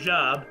doing the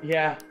job.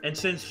 Yeah. And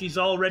since she's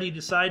already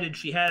decided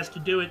she has to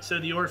do it so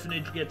the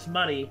orphanage gets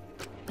money...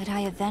 But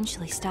I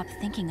eventually stopped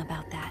thinking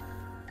about that.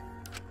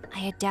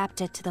 I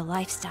adapted to the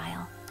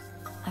lifestyle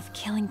of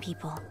killing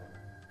people,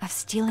 of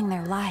stealing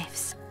their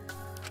lives,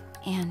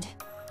 and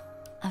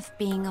of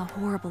being a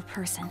horrible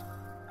person.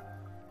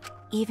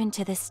 Even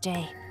to this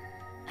day,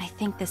 I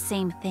think the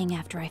same thing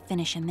after I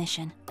finish a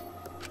mission.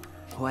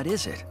 What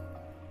is it?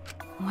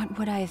 What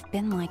would I have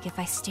been like if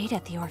I stayed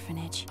at the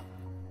orphanage?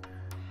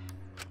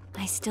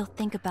 I still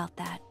think about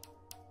that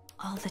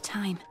all the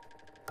time.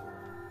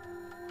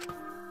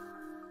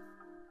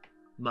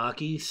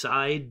 Maki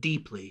sighed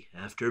deeply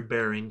after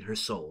baring her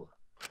soul.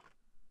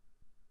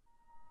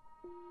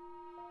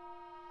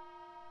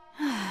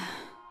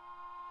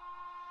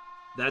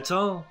 That's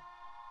all.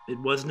 It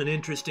wasn't an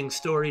interesting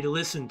story to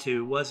listen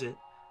to, was it?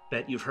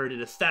 Bet you've heard it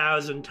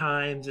 1,000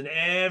 times in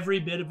every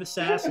bit of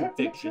assassin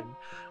fiction.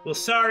 Well,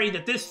 sorry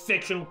that this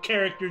fictional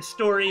character's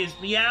story is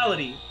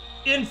reality.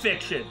 In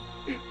fiction.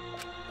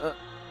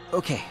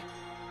 Okay.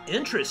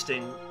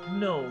 Interesting?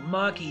 No,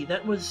 Maki,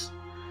 that was...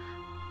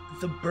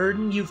 the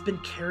burden you've been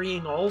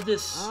carrying all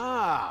this...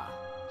 Ah.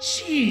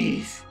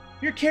 Jeez,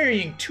 you're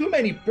carrying too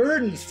many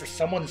burdens for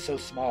someone so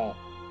small.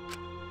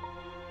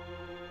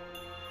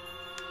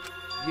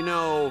 You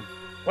know...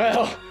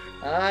 Well,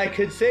 I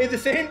could say the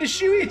same to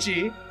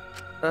Shuichi.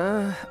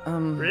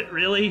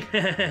 Really?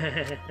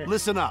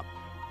 Listen up.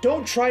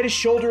 Don't try to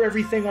shoulder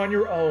everything on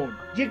your own.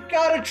 You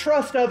gotta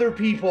trust other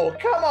people.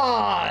 Come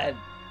on!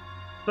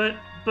 But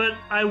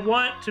I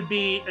want to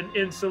be an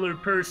insular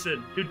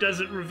person who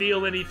doesn't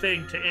reveal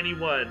anything to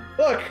anyone.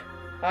 Look,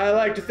 I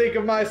like to think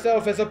of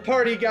myself as a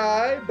party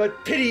guy,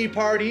 but pity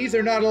parties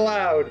are not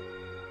allowed.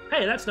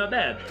 Hey, that's not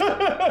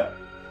bad.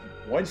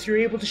 Once you're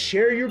able to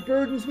share your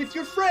burdens with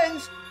your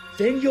friends,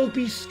 then you'll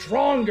be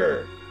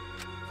stronger.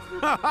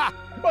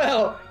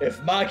 Well,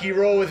 if Maki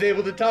Ro was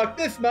able to talk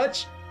this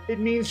much, it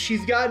means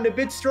she's gotten a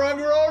bit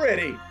stronger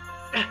already.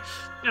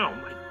 Oh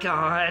my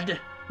god.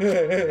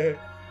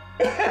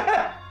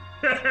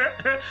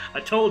 I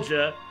told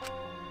ya.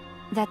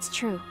 That's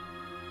true.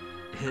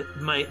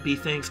 It might be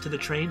thanks to the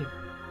training.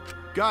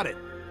 Got it.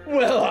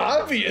 Well,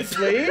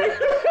 obviously.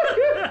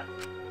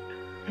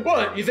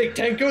 What, you think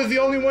Tenko is the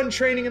only one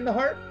training in the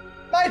heart?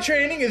 My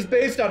training is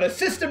based on a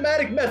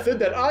systematic method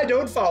that I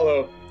don't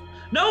follow.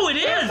 No, it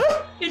is!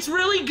 It's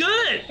really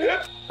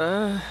good!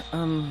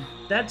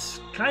 That's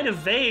kind of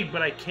vague,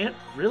 but I can't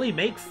really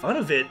make fun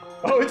of it.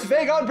 Oh, it's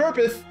vague on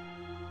purpose.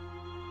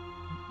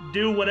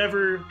 Do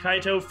whatever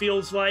Kaito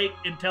feels like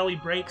until he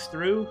breaks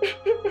through?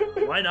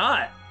 Why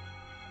not?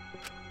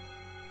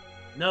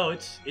 No,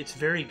 it's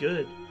very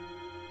good.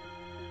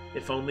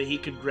 If only he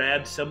could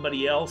grab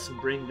somebody else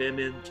and bring them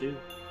in too.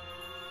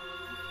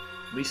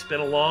 We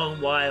spent a long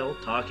while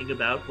talking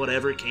about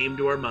whatever came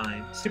to our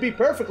minds. To be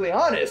perfectly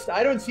honest,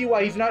 I don't see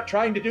why he's not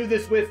trying to do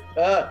this with,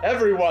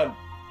 everyone.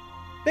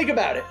 Think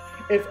about it.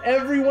 If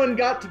everyone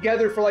got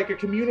together for like a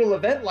communal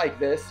event like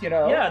this, you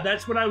know... Yeah,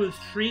 that's what I was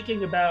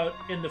shrieking about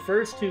in the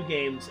first two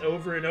games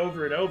over and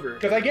over and over.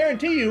 Because I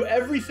guarantee you,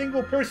 every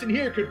single person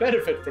here could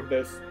benefit from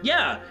this.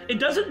 Yeah, it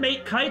doesn't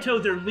make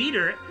Kaito their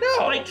leader.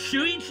 No! Like,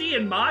 Shuichi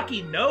and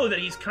Maki know that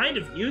he's kind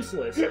of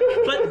useless,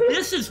 but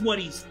this is what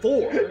he's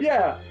for.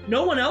 Yeah.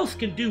 No one else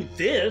can do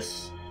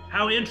this.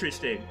 How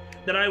interesting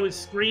that I was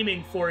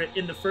screaming for it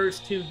in the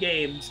first two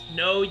games.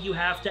 No, you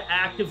have to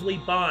actively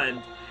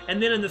bond.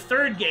 And then in the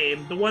third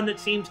game, the one that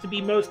seems to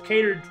be most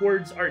catered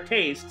towards our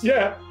tastes,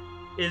 Yeah.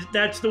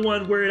 that's the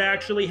one where it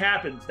actually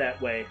happens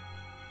that way.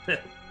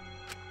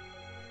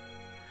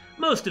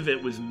 Most of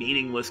it was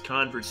meaningless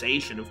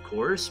conversation, of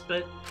course,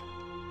 but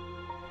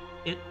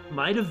it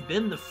might have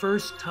been the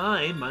first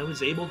time I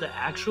was able to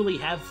actually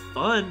have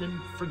fun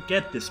and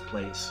forget this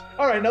place.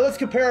 All right, now let's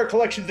compare our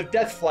collections of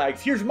death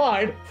flags. Here's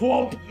mine.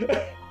 Whomp.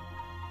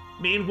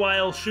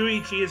 Meanwhile,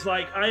 Shuichi is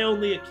like, I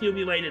only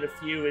accumulated a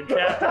few in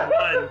chapter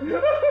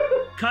 1.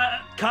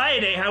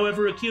 Kaede,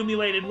 however,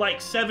 accumulated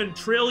like 7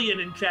 trillion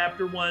in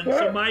chapter 1,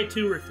 so my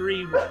 2 or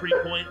 3 were pretty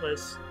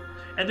pointless.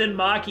 And then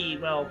Maki,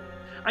 well,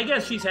 I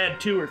guess she's had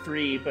 2 or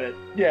 3, but...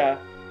 Yeah.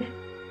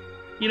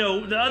 You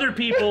know, the other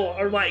people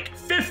are like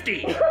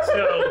 50,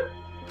 so...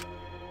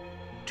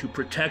 To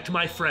protect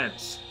my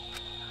friends,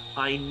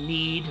 I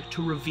need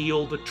to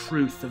reveal the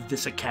truth of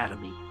this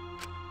academy.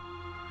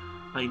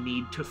 I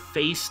need to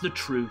face the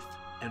truth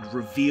and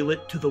reveal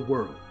it to the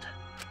world.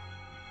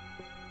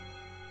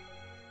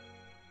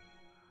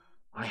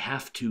 I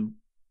have to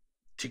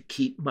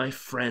keep my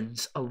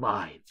friends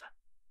alive.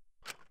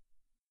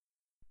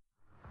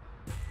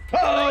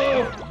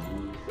 Oh!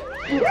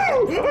 Woo!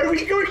 Are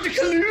we going to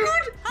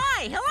collude?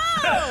 Hi,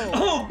 hello!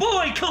 Oh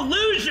boy,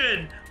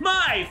 collusion!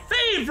 My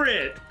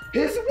favorite!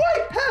 His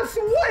white half's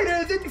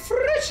whiter than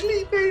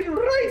freshly made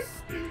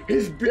rice.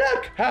 His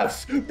black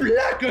half's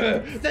blacker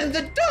than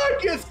the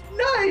darkest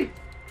night.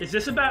 Is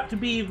this about to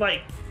be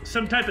like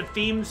some type of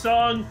theme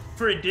song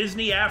for a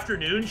Disney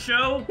afternoon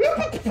show?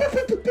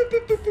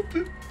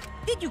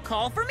 Did you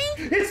call for me?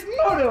 It's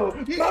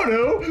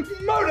Monokuma!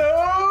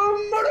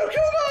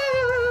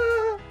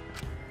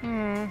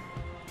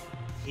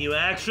 You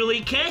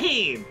actually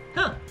came!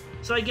 Huh,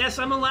 so I guess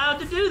I'm allowed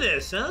to do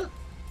this, huh?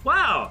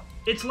 Wow,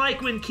 it's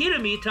like when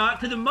Kirami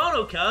talked to the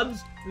Mono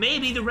Cubs,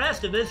 maybe the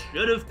rest of us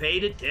should have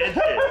paid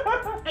attention.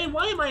 Hey,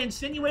 why am I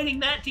insinuating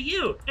that to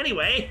you?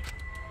 Anyway,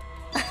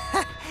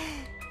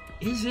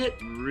 is it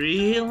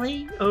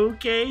really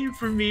okay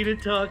for me to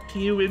talk to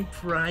you in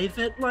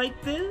private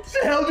like this?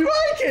 The hell do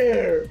I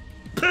care?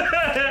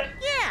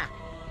 Yeah.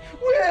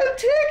 Well,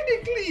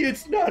 technically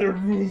it's not a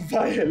rule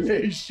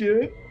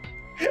violation.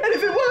 And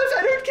if it was,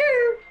 I don't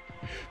care.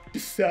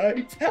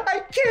 Besides, I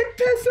can't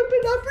pass up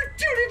an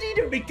opportunity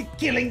to make the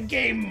killing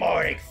game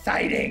more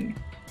exciting.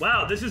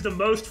 Wow, this is the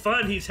most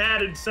fun he's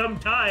had in some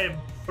time.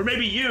 Or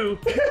maybe you.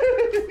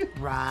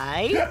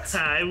 Right?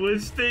 I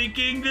was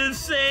thinking the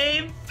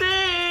same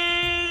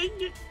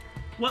thing.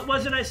 What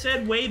was it I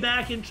said way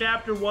back in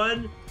chapter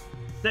 1?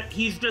 That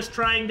he's just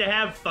trying to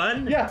have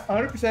fun? Yeah,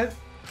 100%.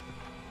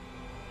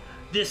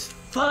 This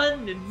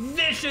fun and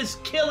vicious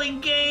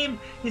killing game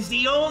is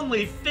the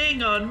only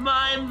thing on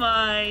my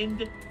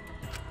mind.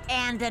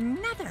 And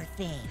another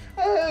thing.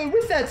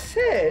 With that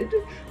said,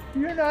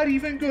 you're not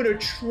even gonna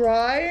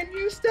try and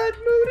use that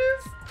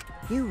motive?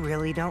 You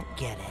really don't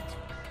get it.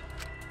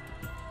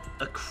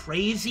 A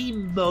crazy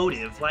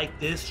motive like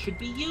this should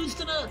be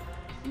used in a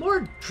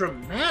more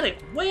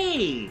dramatic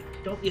way,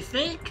 don't you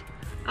think?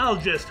 I'll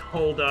just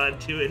hold on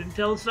to it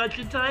until such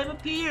a time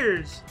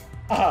appears.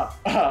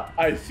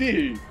 I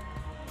see.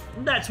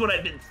 That's what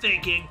I've been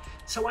thinking,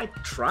 so I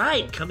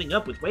tried coming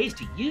up with ways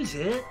to use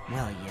it.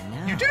 Well, you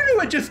know. You do know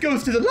it just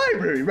goes to the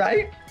library,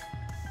 right?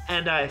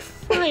 And I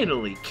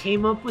finally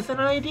came up with an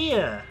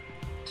idea.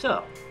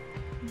 So,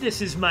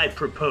 this is my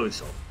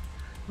proposal.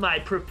 My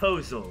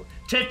proposal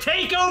to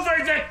take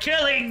over the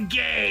killing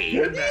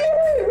game!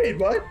 Wait,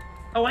 what?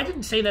 Oh, I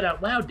didn't say that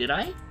out loud, did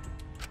I?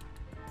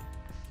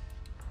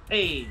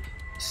 A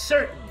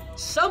certain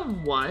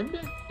someone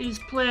is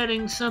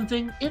planning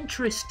something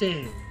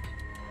interesting.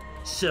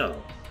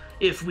 So,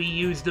 if we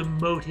use the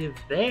motive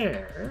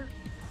there,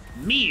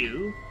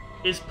 Miu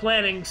is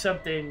planning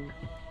something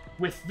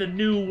with the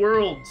New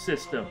World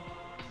system.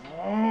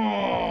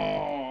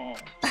 Oh.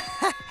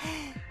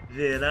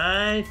 Then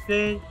I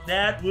think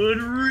that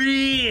would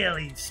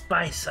really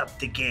spice up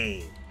the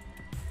game.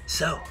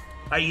 So,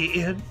 are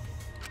you in?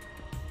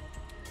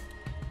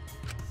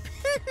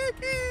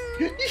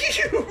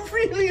 You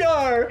really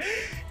are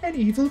an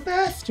evil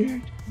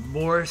bastard.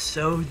 More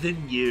so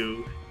than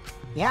you.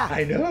 Yeah.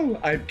 I know,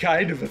 I'm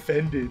kind of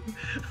offended.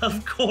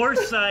 Of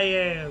course I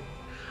am.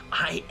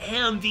 I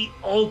am the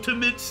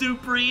ultimate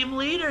supreme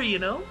leader, you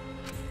know?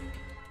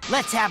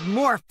 Let's have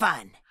more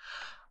fun.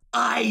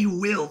 I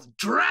will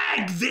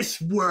drag this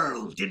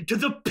world into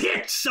the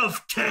pits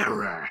of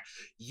terror,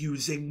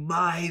 using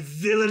my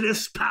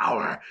villainous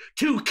power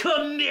to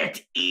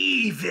commit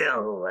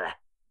evil.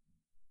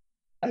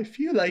 I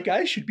feel like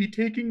I should be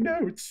taking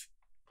notes.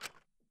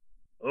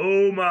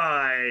 Oh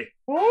my.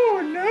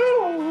 Oh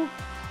no!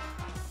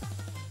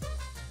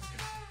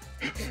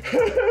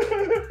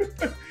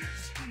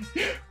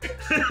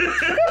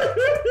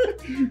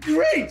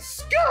 Great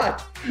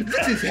Scott!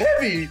 This is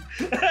heavy!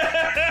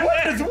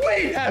 What does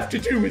weight have to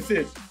do with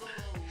it?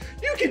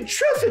 You can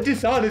trust a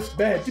dishonest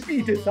man to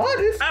be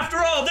dishonest. After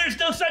all, there's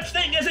no such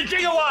thing as a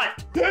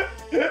gigawatt!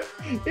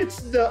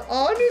 It's the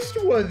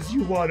honest ones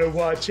you want to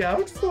watch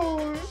out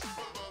for.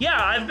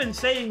 Yeah, I've been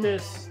saying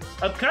this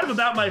kind of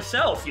about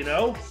myself, you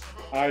know?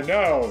 I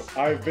know.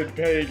 I've been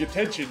paying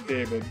attention,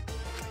 Damon.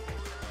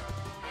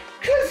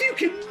 Because you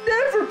can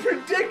never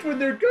predict when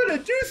they're gonna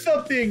do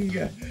something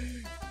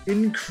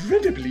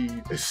incredibly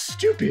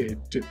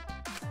stupid.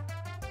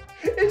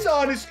 It's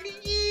honestly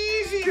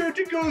easier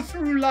to go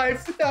through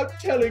life without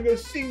telling a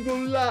single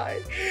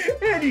lie.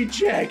 Any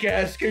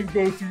jackass can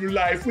go through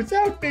life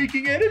without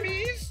making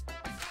enemies.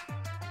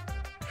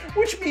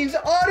 Which means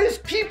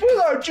honest people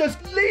are just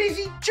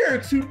lazy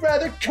jerks who'd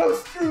rather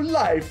coast through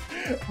life.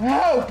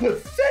 How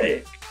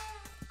pathetic!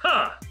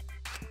 Huh.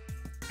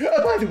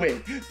 By the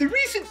way, the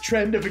recent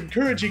trend of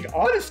encouraging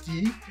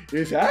honesty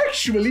is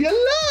actually a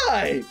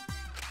lie.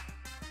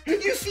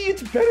 You see,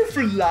 it's better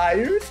for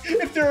liars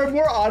if there are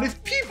more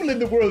honest people in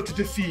the world to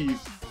deceive.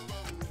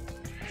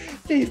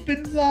 They've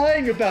been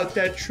lying about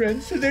that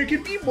trend so there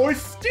can be more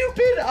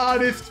stupid,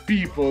 honest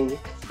people.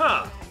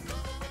 Huh.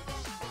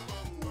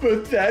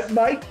 But that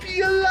might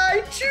be a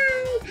lie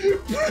too.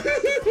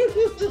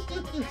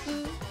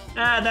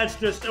 That's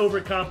just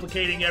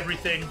overcomplicating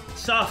everything.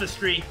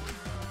 Sophistry.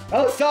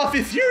 I'll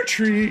sophist your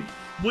tree.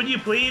 Would you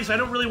please? I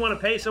don't really want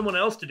to pay someone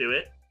else to do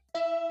it.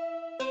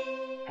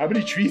 How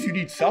many trees you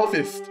need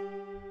sophist?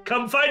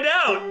 Come find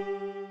out!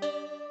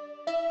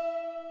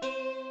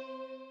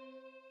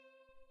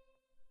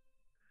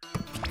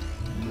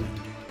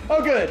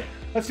 Oh, good.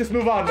 Let's just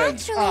move on then.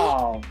 Actually-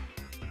 Oh.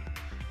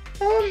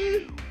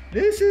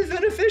 This is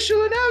an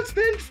official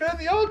announcement from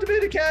the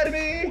Ultimate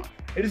Academy.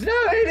 It is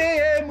now 8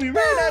 a.m. We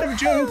ran out of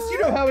jokes. You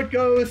know how it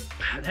goes.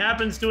 It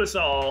happens to us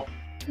all.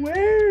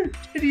 Where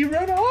did he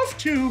run off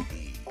to?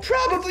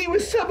 Probably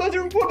with some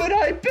other woman,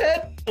 I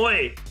bet.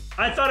 Oi,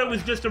 I thought it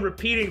was just a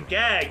repeating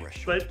gag,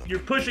 but you're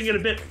pushing it a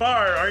bit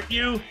far, aren't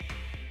you?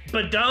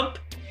 Badump?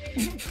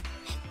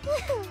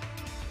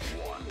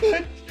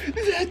 But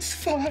that's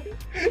fine.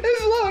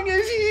 As long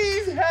as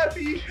he's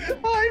happy,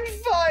 I'm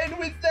fine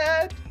with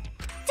that.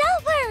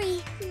 Don't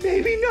worry.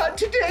 Maybe not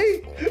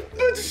today,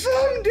 but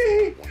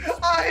someday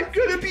I'm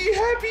gonna be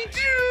happy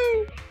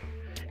too.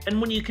 And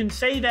when you can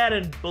say that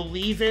and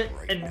believe it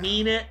and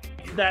mean it,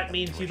 that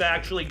means you've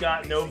actually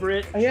gotten over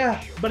it.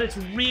 Yeah. But it's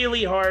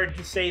really hard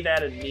to say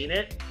that and mean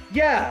it.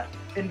 Yeah.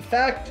 In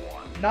fact,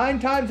 9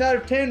 times out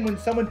of 10, when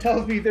someone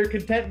tells me they're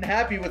content and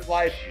happy with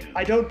life,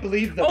 I don't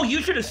believe them. Oh,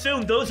 you should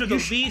assume those are the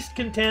least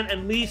content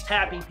and least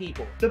happy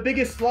people. The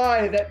biggest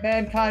lie that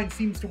mankind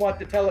seems to want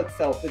to tell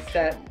itself is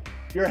that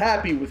you're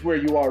happy with where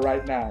you are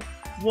right now.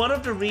 One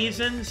of the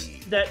reasons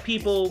that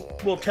people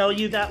will tell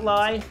you that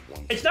lie,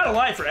 it's not a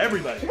lie for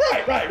everybody.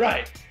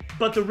 Right.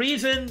 But the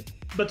reason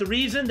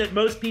that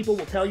most people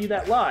will tell you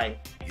that lie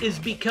is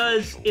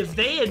because if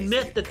they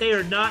admit that they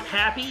are not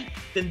happy,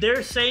 then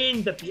they're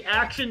saying that the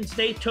actions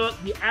they took,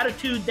 the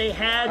attitude they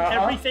had,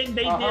 everything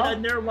they did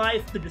in their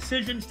life, the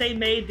decisions they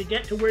made to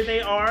get to where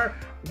they are,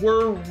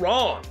 were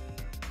wrong.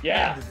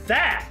 Yeah. And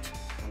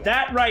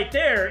that right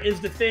there is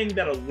the thing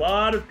that a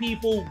lot of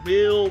people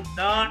will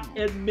not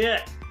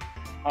admit.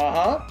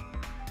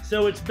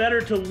 So it's better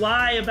to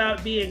lie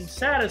about being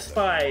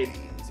satisfied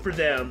for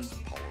them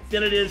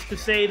than it is to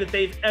say that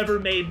they've ever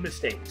made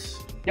mistakes.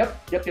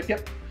 Yep.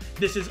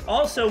 This is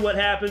also what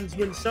happens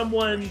when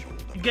someone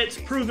gets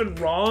proven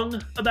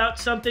wrong about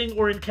something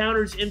or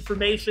encounters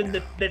information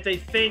that they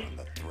think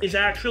is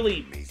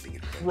actually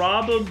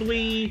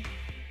probably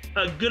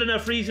a good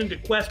enough reason to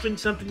question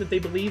something that they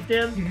believed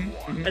in.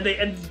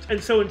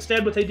 And so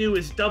instead what they do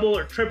is double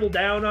or triple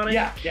down on it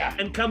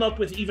and come up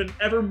with even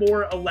ever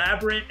more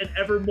elaborate and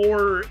ever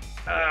more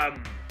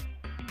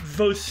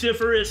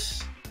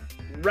vociferous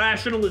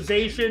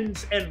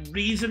rationalizations and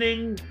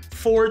reasoning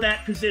for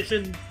that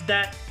position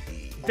that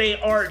they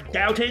are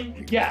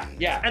doubting.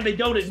 Yeah. And they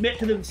don't admit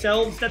to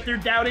themselves that they're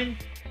doubting.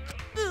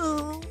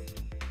 Ooh.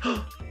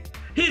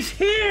 He's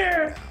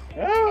here!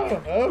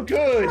 Oh,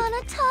 good.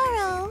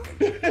 Monotaro.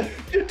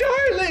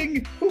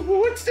 Darling,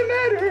 what's the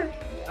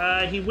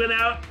matter? He went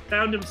out,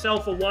 found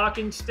himself a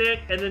walking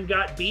stick, and then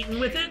got beaten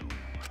with it.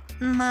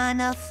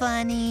 Mono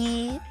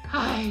funny.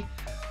 I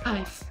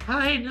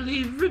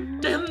finally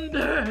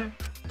remember.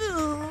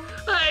 Ooh.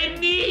 I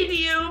need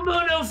you,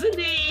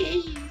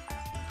 Monophony.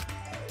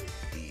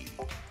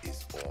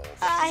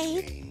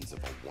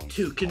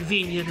 Too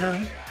convenient,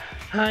 huh?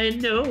 I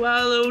know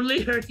I'll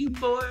only hurt you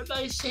more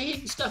by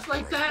saying stuff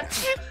like that.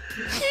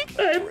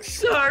 I'm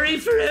sorry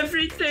for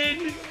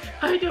everything.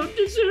 I don't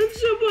deserve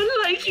someone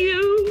like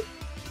you.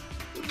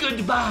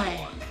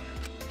 Goodbye.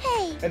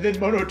 Hey. And then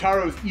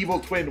Monotaro's evil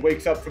twin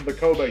wakes up from the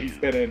coma he's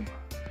been in.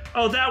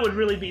 Oh, that would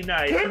really be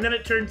nice. And then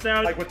it turns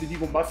out... Like with an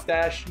evil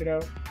mustache, you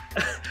know?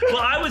 Well,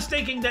 I was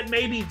thinking that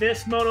maybe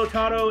this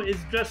Monotaro is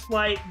just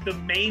like the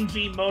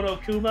mangy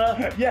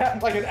Monokuma. Yeah,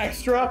 like an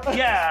extra.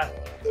 Yeah.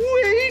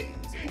 Wait,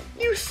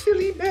 you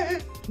silly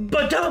man.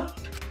 Badump!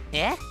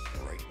 Yeah?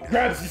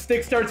 Grabs the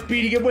stick, starts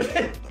beating him with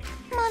it.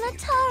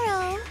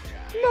 Monotaro.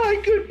 My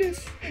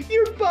goodness,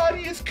 your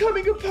body is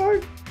coming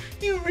apart.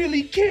 You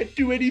really can't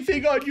do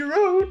anything on your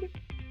own.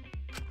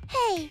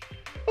 Hey.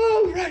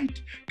 All right,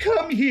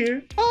 come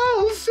here.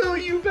 I'll sew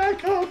you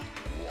back up.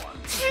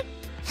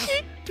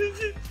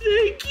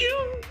 Thank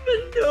you,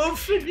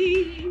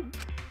 Monophony.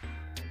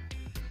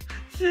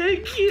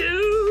 Thank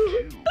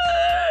you.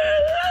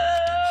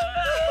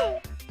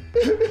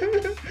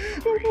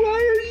 Why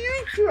are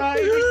you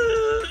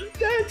crying?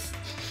 That's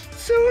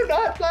so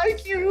not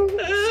like you,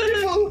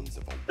 Sniffle.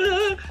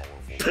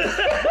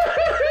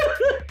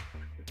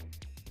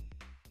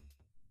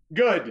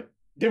 Good.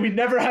 Then we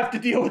never have to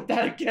deal with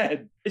that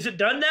again. Is it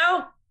done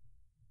now?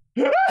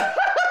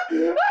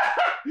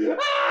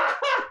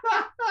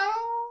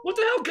 What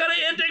the hell kind of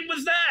ending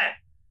was that?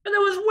 And that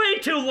was way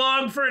too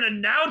long for an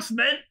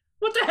announcement.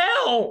 What the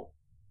hell?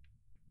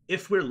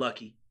 If we're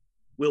lucky,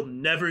 we'll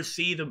never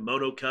see the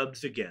Mono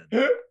Cubs again.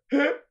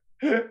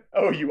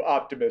 Oh, you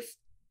optimist.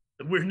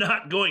 We're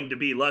not going to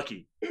be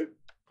lucky.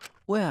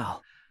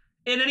 Well,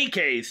 In any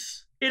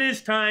case, it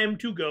is time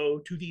to go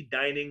to the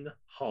dining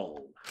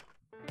hall.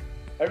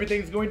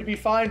 Everything's going to be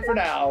fine for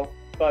now,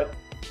 but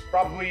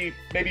probably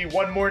maybe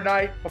one more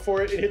night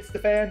before it hits the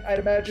fan, I'd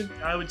imagine.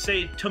 I would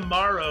say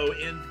tomorrow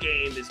in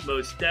game is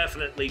most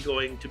definitely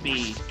going to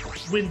be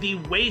when the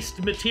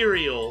waste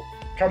material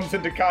Comes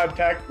into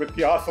contact with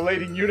the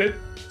oscillating unit.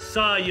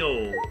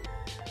 Sayo.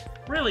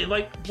 Really,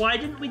 like, why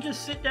didn't we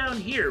just sit down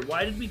here?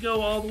 Why did we go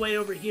all the way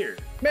over here?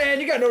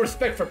 Man, you got no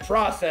respect for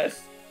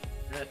process.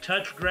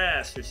 Touch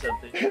grass or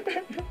something.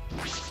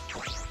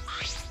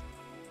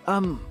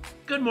 um,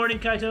 Good morning,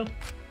 Kaito.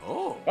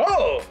 Oh.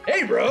 Oh,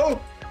 hey,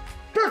 bro.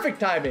 Perfect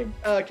timing.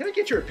 Can I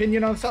get your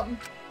opinion on something?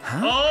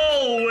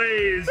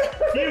 Always!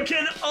 You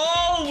can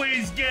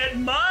always get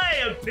my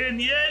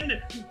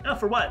opinion!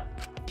 For what?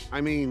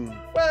 I mean,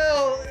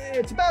 Well,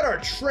 it's about our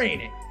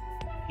training.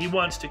 He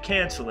wants to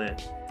cancel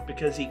it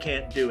because he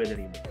can't do it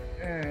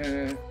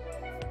anymore.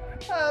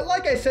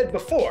 Like I said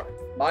before,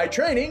 my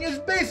training is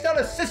based on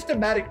a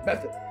systematic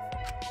method.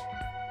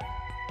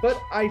 But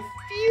I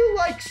feel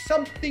like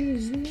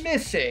something's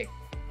missing.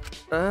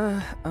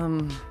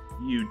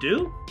 You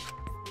do?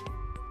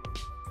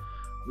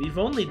 We've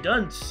only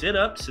done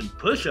sit-ups and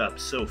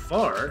push-ups so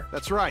far.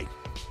 that's right.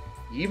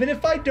 Even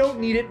if I don't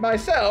need it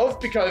myself,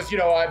 because,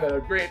 I'm a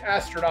great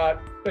astronaut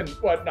and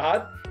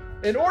whatnot,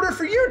 in order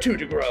for you two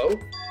to grow,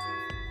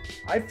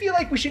 I feel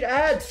like we should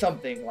add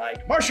something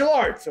like martial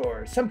arts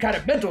or some kind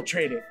of mental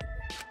training.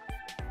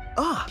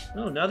 Ah,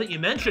 Oh, now that you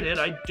mention it,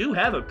 I do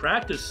have a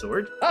practice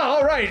sword.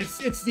 All right,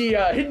 it's the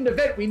hidden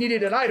event we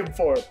needed an item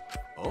for.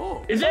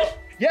 Oh. Is it?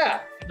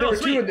 Yeah, there Oh, were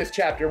sweet. two in this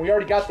chapter. We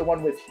already got the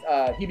one with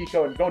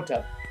Himiko and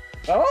Gonta.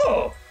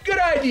 Oh, good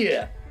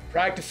idea.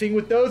 Practicing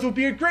with those will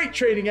be a great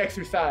training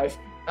exercise.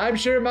 I'm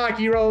sure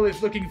Maki Roll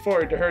is looking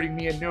forward to hurting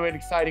me in new and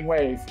exciting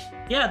ways.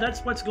 Yeah,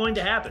 that's what's going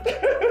to happen.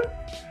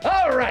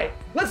 All right,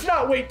 let's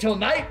not wait till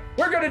night.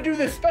 We're gonna do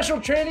this special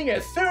training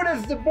as soon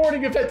as the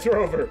boarding events are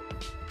over.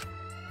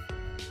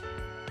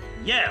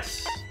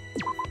 Yes.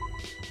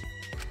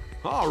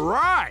 All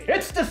right.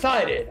 It's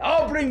decided.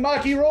 I'll bring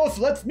Maki Roll,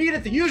 so let's meet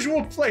at the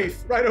usual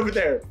place right over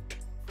there.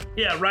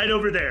 Yeah, right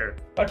over there.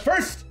 But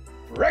first,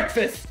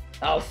 breakfast.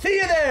 I'll see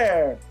you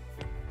there.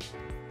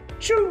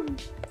 Shoo.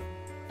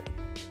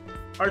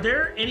 Are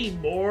there any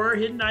more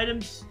hidden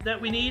items that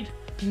we need?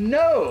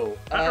 No.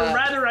 Or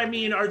rather, I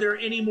mean, are there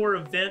any more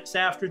events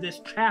after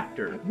this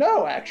chapter?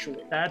 No,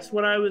 actually. That's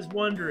what I was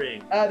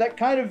wondering. That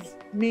kind of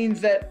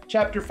means that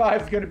chapter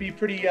 5 is going to be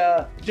pretty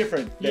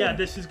different. then. Yeah,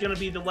 this is going to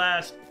be the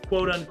last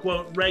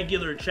quote-unquote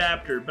regular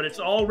chapter, but it's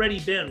already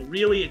been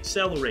really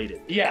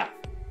accelerated. Yeah.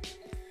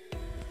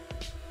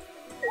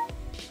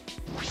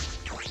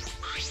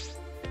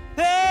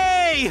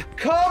 hey!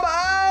 Come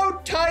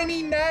out,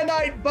 tiny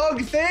nanite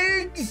bug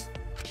things!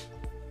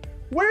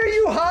 Where are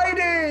you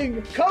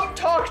hiding? Come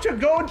talk to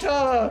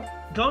Gonta.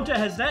 Gonta,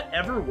 has that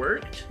ever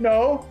worked?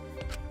 No.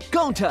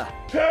 Gonta!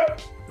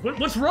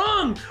 What's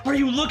wrong? Are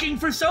you looking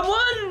for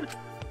someone?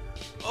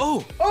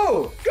 Oh,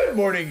 Oh, good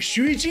morning,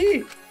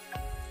 Shuichi.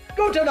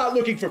 Gonta not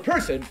looking for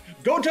person.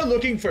 Gonta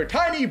looking for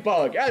tiny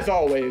bug, as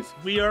always.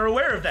 We are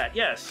aware of that,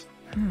 yes.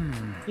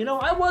 You know,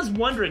 I was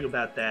wondering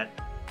about that.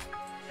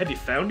 Have you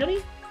found any?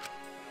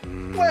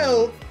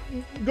 Well,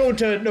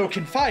 Gonta no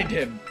can find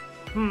him.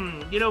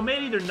 You know,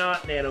 maybe they're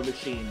not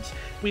nanomachines.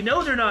 We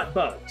know they're not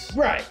bugs.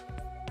 Right.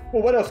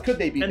 Well, what else could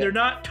they be? And then? they're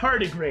not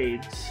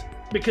tardigrades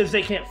because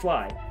they can't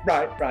fly.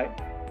 Right.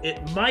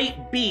 It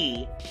might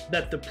be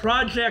that the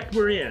project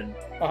we're in,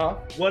 Uh-huh.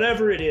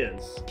 whatever it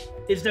is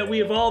that we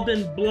have all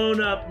been blown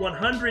up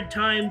 100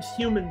 times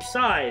human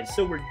size,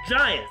 so we're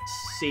giants,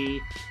 see?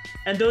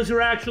 And those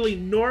are actually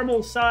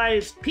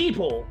normal-sized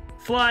people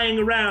flying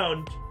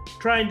around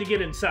trying to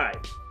get inside.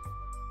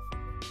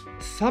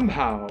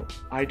 Somehow,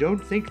 I don't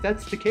think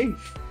that's the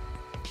case.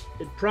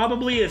 It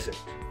probably isn't.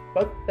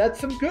 But that's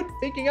some good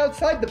thinking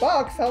outside the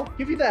box, I'll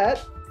give you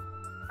that.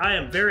 I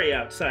am very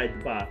outside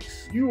the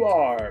box. You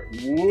are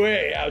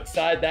way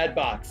outside that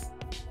box.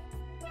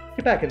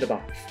 Get back in the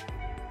box.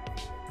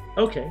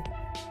 Okay,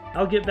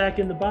 I'll get back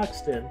in the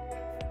box then,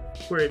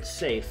 where it's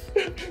safe.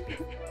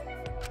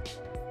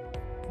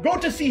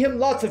 Gonta see him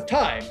lots of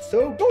times,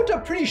 so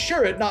Gonta pretty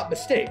sure it not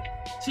mistake.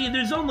 See,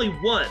 there's only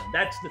one,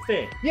 that's the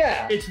thing.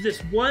 Yeah. It's this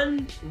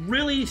one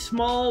really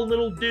small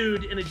little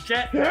dude in a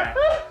jetpack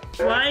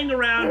flying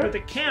around with a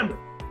camera.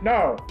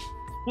 No.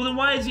 Well, then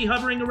why is he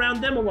hovering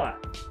around them a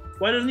lot?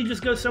 Why doesn't he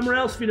just go somewhere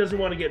else if he doesn't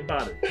want to get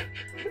bothered?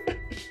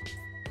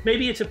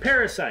 Maybe it's a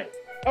parasite.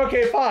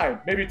 Okay, fine.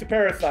 Maybe it's a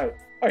parasite.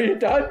 Are you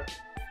done?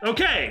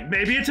 Okay,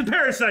 maybe it's a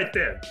parasite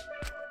then.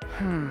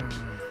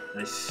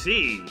 I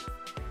see.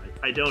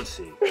 I don't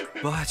see.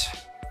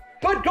 but...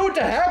 But Gonta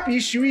happy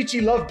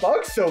Shuichi love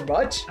bugs so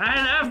much.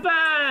 I love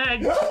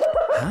bugs!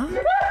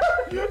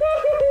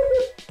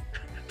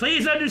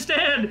 Please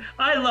understand,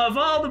 I love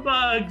all the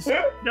bugs.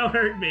 Don't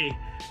hurt me.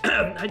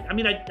 I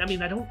mean,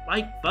 I don't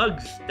like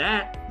bugs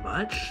that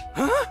much.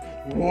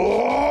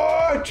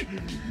 What?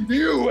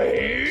 You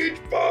hate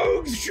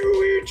bugs,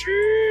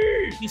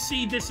 Shuichi? You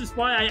see, this is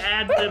why I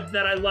ad-libbed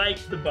that I like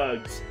the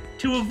bugs.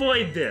 To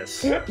avoid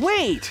this.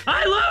 Wait!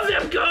 I love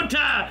them,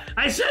 Gonta!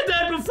 I said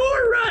that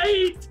before,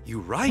 right? You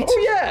right?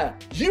 Oh yeah,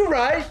 you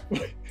right.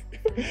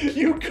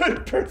 You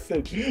good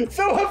person.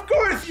 So of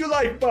course you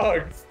like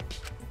bugs.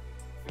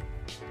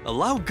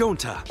 Allow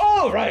Gonta.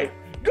 All right,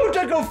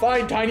 Gonta go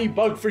find tiny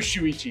bug for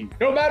Shuichi,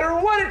 no matter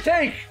what it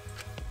takes.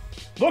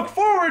 Look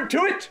forward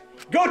to it.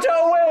 Gonta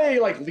away,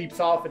 like leaps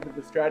off into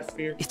the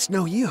stratosphere. It's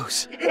no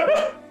use.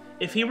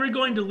 If he were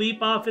going to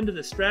leap off into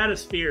the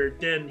stratosphere,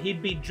 then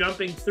he'd be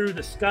jumping through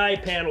the sky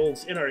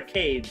panels in our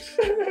cage.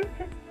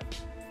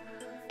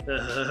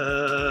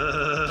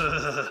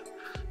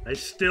 I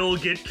still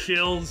get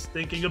chills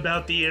thinking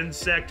about the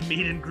insect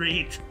meet and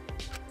greet.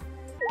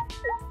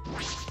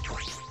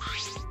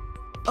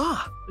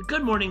 Ah,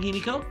 Good morning,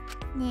 Himiko.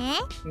 Ne?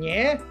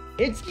 Yeah?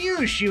 It's you,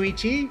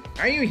 Shuichi.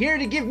 Are you here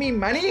to give me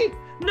money?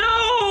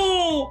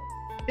 No!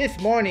 This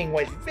morning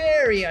was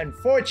very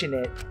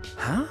unfortunate.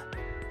 huh?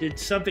 Did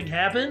something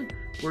happen?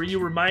 Were you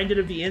reminded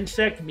of the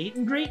insect meet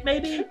and greet,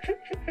 maybe?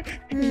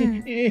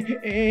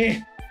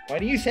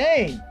 What are you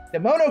saying? The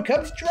Mono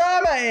Cub's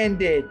drama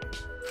ended.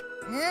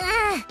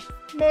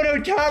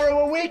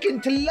 Monotaro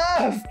awakened to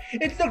love.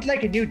 It looked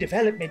like a new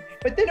development,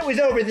 but then it was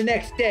over the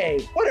next day.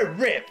 What a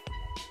rip.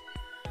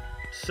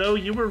 So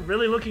you were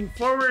really looking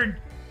forward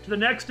to the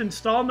next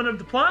installment of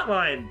the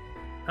plotline,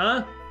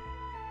 huh?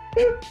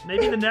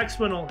 Maybe the next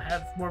one will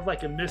have more of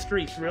like a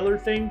mystery thriller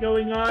thing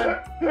going on.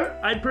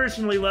 I'd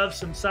personally love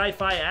some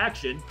sci-fi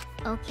action.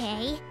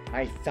 Okay.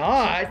 I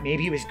thought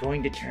maybe it was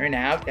going to turn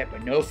out that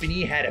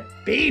Monofini had a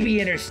baby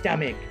in her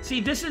stomach.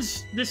 See, this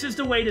is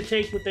the way to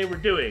take what they were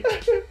doing,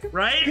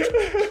 right?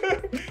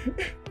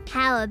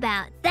 How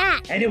about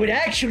that? And it would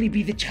actually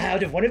be the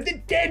child of one of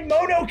the dead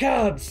Mono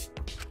Cubs.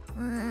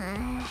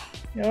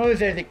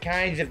 Those are the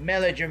kinds of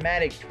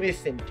melodramatic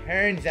twists and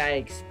turns I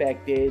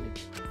expected.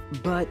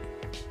 But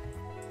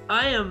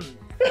I am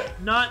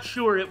not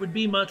sure it would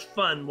be much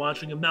fun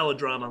watching a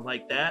melodrama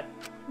like that.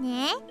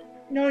 Ne?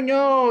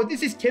 No,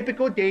 this is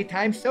typical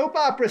daytime soap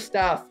opera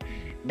stuff.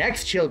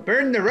 Next she'll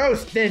burn the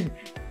roast, then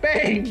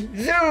bang,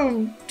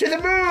 zoom, to the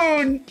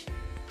moon.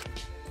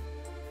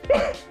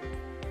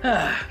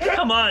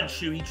 Come on,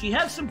 Shuichi,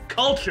 have some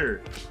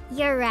culture.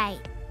 You're right.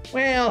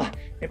 Well,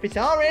 if it's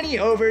already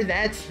over,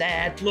 that's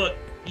that. Look,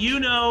 you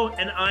know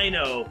and I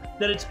know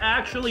that it's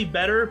actually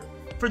better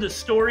for the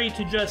story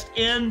to just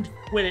end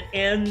when it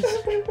ends.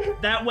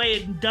 That way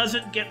it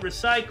doesn't get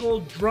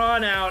recycled,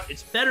 drawn out.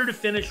 It's better to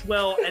finish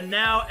well, and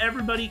now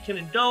everybody can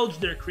indulge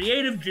their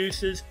creative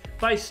juices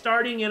by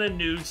starting in a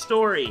new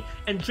story.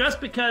 And just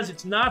because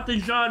it's not the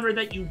genre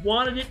that you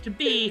wanted it to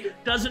be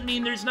doesn't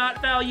mean there's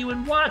not value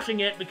in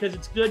watching it, because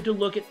it's good to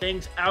look at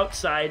things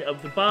outside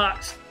of the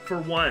box for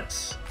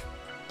once.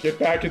 Get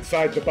back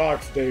inside the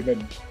box,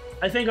 Damon.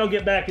 I think I'll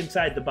get back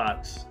inside the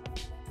box.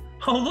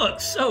 Oh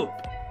look, soap.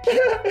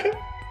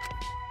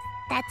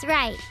 That's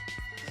right.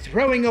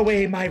 Throwing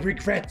away my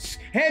regrets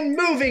and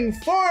moving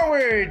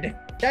forward.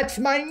 That's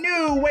my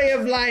new way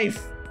of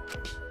life.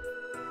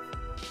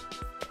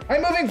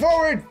 I'm moving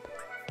forward.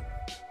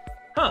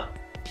 Huh.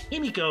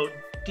 Himiko,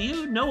 do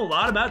you know a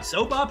lot about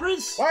soap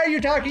operas? Why are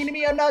you talking to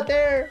me? I'm not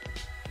there.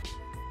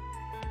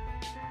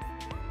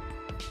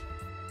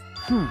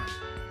 Huh?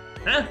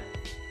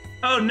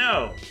 Oh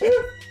no.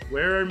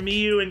 Where are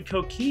Miyu and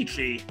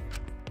Kokichi?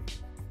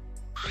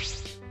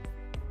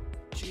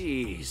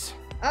 jeez.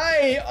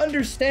 I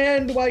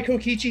understand why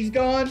Kokichi's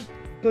gone,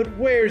 but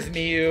where's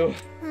Miyu?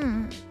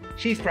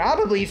 She's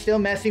probably still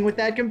messing with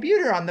that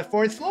computer on the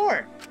 4th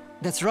floor.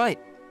 That's right.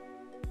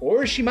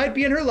 Or she might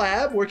be in her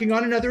lab working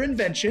on another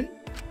invention.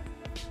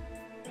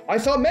 I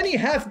saw many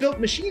half-built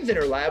machines in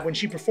her lab when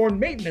she performed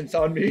maintenance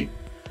on me.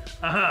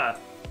 Aha.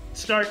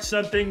 Starts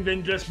something,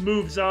 then just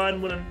moves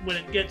on when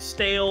it gets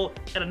stale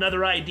and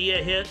another idea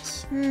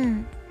hits.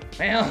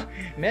 Well,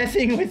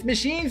 messing with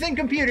machines and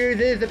computers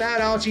is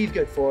about all she's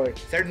good for.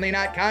 Certainly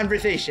not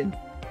conversation.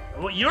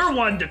 Well, you're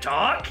one to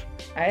talk.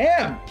 I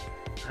am.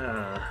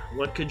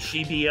 What could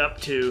she be up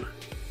to?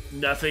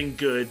 Nothing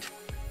good.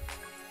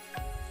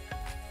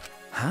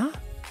 Huh?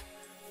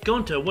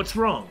 Gonta, what's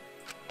wrong?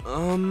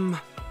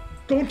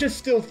 Gonta's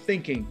still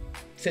thinking,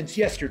 since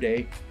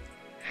yesterday.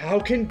 How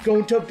can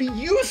Gonta be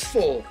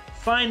useful?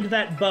 Find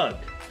that bug.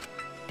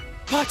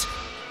 What?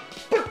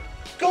 But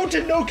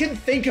Gonta no can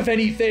think of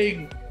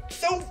anything.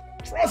 So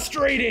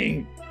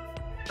frustrating.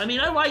 I mean,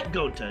 I like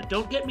Gonta,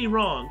 don't get me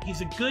wrong.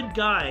 He's a good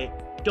guy.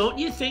 Don't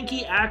you think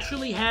he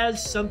actually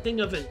has something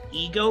of an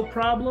ego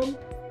problem?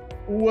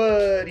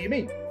 What do you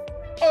mean?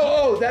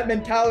 Oh, that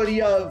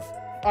mentality of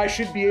I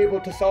should be able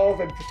to solve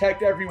and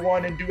protect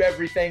everyone and do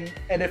everything,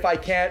 and if I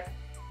can't,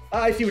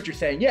 I see what you're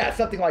saying. Yeah,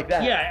 something like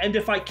that. Yeah, and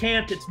if I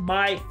can't, it's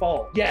my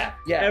fault. Yeah.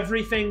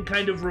 Everything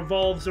kind of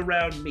revolves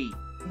around me.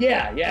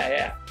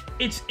 Yeah.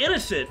 It's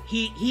innocent.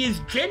 He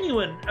is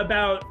genuine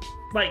about,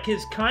 like,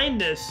 his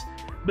kindness,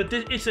 but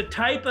it's a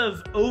type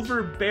of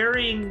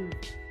overbearing,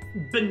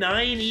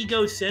 benign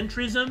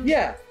egocentrism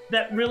Yeah.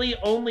 that really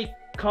only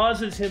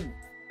causes him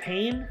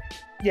pain.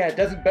 Yeah, it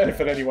doesn't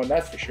benefit anyone,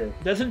 that's for sure.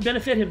 Doesn't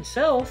benefit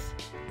himself.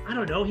 I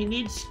don't know, he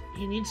needs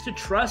to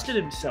trust in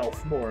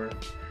himself more.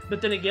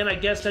 But then again, I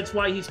guess that's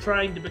why he's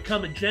trying to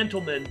become a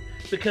gentleman,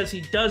 because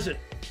he doesn't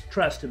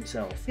trust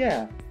himself.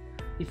 Yeah.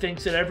 He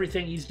thinks that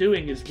everything he's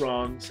doing is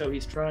wrong, so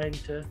he's trying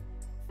to...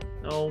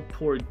 Oh,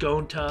 poor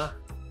Gonta.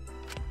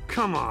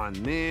 Come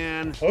on,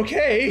 man.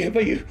 Okay,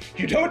 but you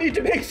don't need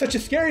to make such a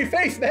scary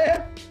face,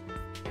 man.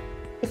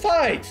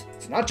 Besides,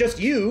 it's not just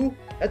you.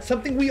 That's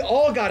something we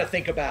all gotta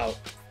think about.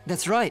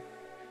 That's right.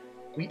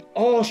 We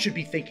all should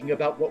be thinking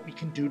about what we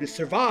can do to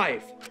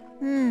survive.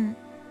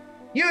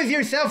 Use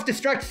your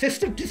self-destruct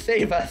system to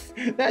save us.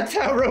 That's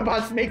how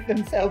robots make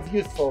themselves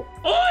useful.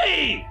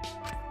 Oi!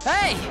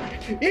 Hey!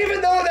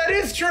 Even though that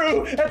is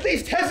true, at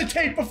least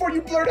hesitate before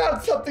you blurt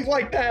out something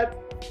like that.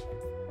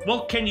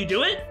 Well, can you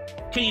do it?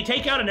 Can you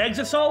take out an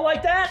exisol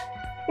like that?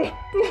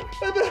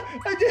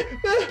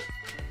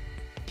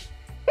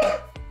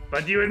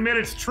 But you admit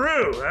it's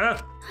true,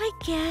 huh? I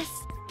guess.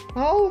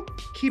 I'll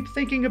keep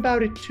thinking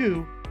about it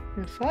too.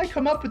 If I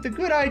come up with a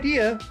good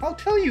idea, I'll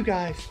tell you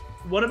guys.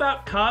 What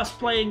about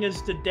cosplaying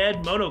as the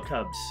dead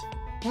Monokubs?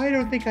 I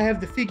don't think I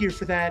have the figure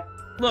for that.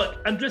 Look,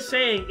 I'm just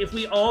saying, if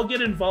we all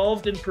get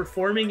involved in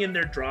performing in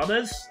their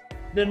dramas,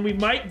 then we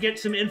might get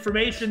some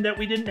information that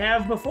we didn't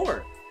have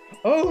before.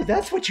 Oh,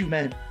 that's what you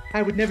meant.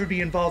 I would never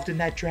be involved in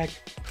that, Drek.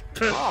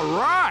 All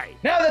right!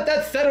 Now that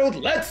that's settled,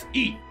 let's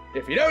eat.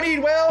 If you don't eat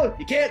well,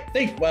 you can't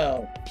think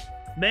well.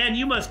 Man,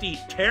 you must eat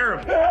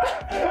terrible.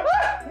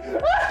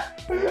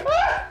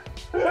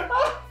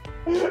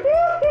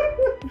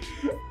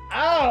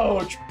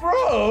 Ouch,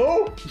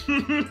 bro!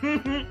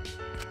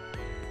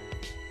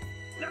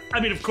 I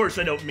mean, of course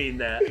I don't mean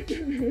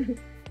that.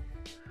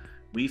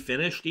 We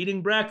finished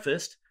eating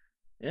breakfast,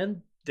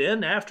 and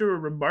then after a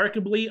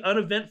remarkably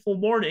uneventful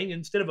morning,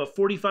 instead of a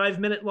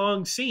 45-minute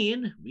long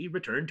scene, we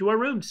returned to our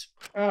rooms.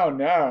 Oh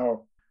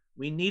no.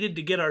 We needed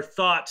to get our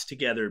thoughts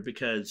together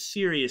because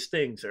serious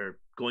things are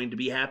going to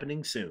be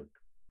happening soon.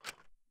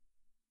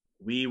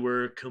 We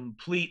were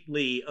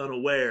completely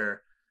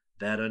unaware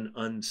that an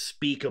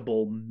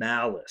unspeakable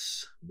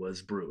malice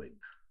was brewing.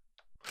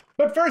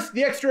 But first,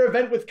 the extra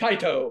event with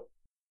Kaito.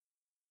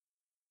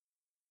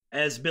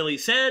 As Billy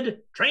said,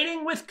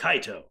 training with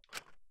Kaito.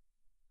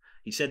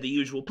 He said the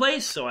usual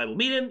place, so I will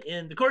meet him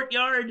in the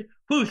courtyard.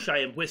 Whoosh, I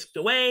am whisked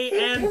away,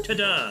 and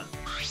ta-da!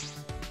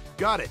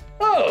 Got it.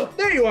 Oh,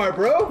 there you are,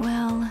 bro.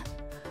 Well,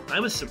 I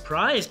was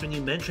surprised when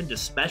you mentioned a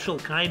special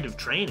kind of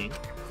training.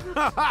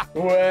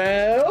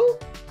 Well,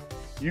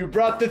 you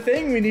brought the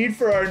thing we need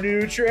for our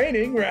new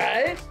training,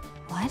 right?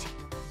 what?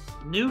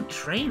 New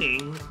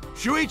training?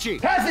 Shuichi!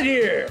 Pass it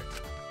here.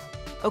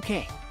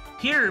 Okay,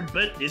 Here,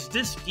 but is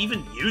this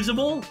even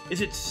usable? Is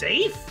it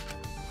safe?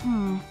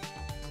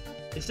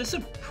 Is this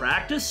a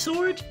practice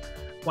sword?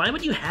 Why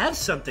would you have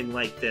something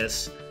like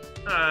this?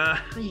 I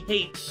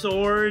hate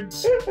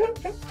swords.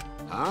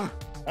 Huh?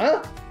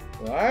 Huh?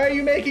 Why are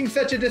you making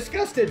such a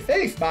disgusted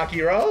face,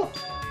 Makiro?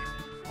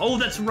 Oh,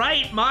 that's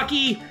right,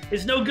 Maki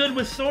is no good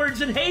with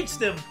swords and hates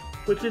them,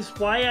 which is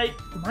why I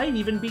might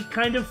even be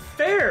kind of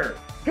fair.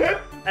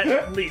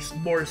 At least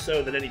more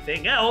so than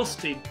anything else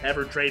to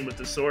ever train with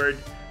the sword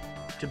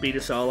to beat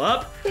us all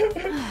up.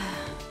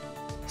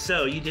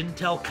 So, you didn't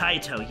tell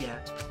Kaito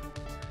yet.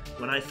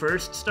 When I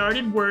first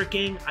started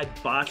working, I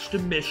botched a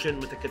mission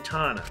with a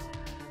katana.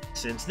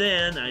 Since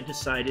then, I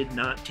decided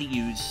not to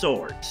use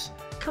swords.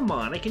 Come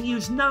on, I can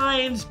use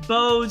knives,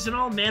 bows, and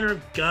all manner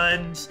of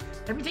guns.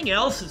 Everything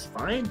else is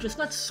fine, just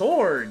not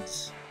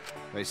swords.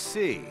 I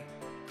see.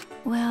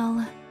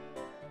 Well,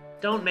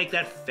 Don't make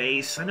that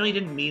face. I know you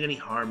didn't mean any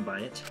harm by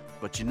it.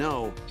 But you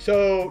know,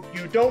 So,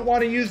 you don't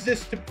want to use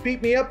this to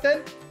beat me up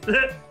then?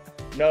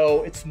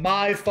 No, it's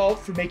my fault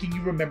for making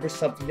you remember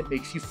something that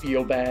makes you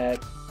feel bad.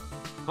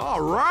 all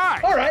right!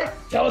 All right,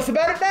 tell us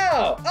about it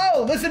now.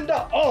 I'll listen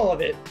to all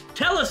of it.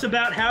 Tell us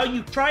about how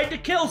you tried to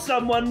kill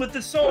someone with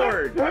the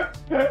sword.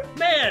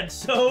 Man,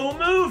 so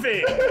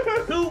moving.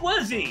 Who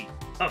was he?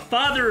 A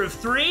father of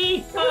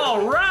 3?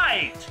 All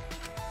right.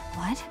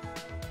 what?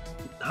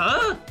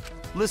 Huh?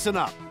 Listen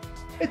up.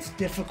 It's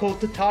difficult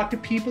to talk to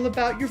people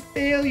about your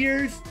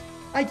failures.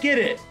 I get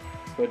it.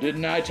 But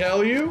didn't I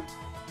tell you?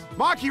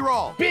 Maki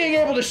roll! Being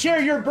able to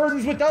share your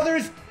burdens with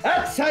others,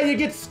 that's how you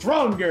get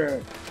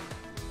stronger.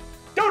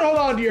 Don't hold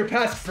on to your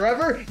past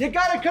forever. You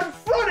gotta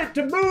confront it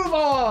to move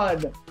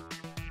on.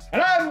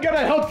 And I'm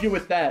gonna help you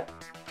with that.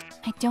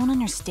 I don't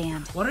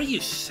understand. What are you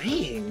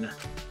saying?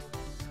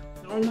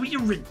 Oh,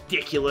 you're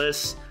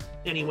ridiculous.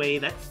 Anyway,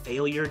 that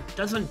failure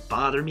doesn't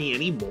bother me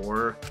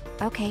anymore.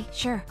 Okay,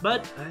 sure.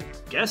 But I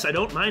guess I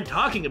don't mind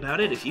talking about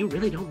it if you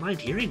really don't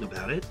mind hearing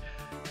about it.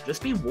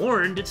 Just be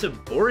warned, it's a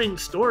boring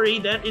story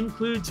that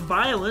includes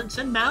violence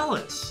and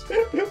malice.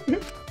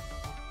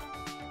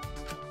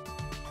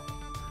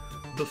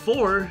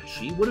 Before,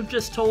 she would have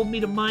just told me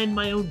to mind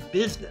my own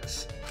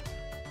business.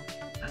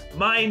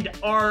 Mind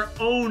our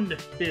own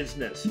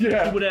business.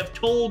 Yeah. She would have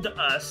told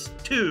us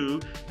to.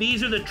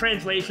 These are the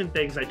translation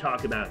things I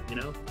talk about, you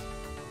know?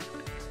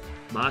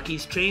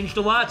 Maki's changed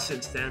a lot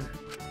since then.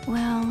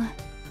 Well,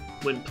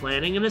 When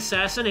planning an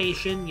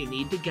assassination, you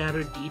need to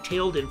gather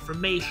detailed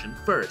information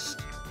first.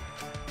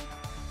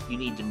 You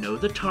need to know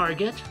the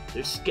target,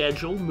 their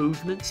schedule,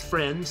 movements,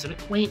 friends, and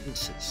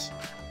acquaintances.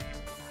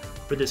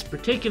 For this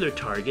particular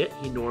target,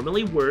 he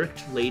normally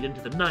worked late into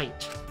the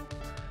night.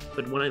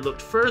 But when I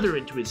looked further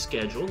into his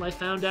schedule, I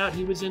found out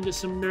he was into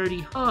some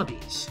nerdy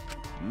hobbies.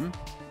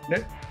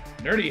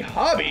 Nerdy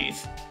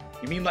hobbies?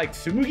 You mean like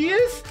Tsumugi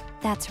is?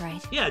 that's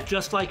right. Yeah,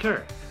 just like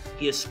her.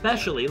 He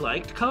especially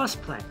liked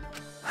cosplay.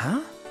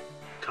 Huh?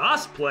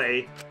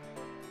 Cosplay?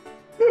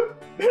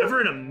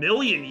 Never in a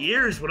million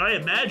years would I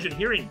imagine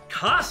hearing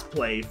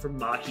cosplay from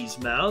Maki's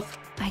mouth.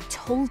 I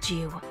told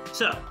you.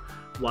 So,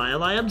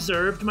 while I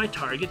observed my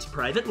target's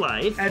private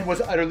life. And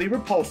was utterly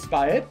repulsed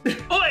by it.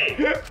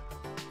 Oi!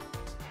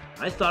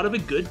 I thought of a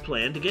good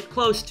plan to get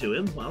close to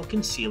him while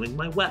concealing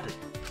my weapon.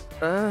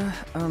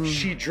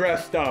 She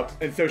dressed up,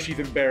 and so she's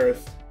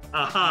embarrassed.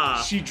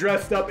 Aha! She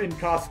dressed up in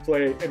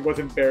cosplay and was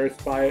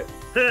embarrassed by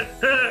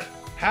it.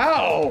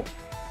 How?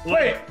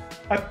 Wait,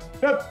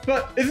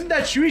 but isn't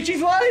that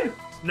Shuichi's line?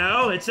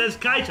 No, it says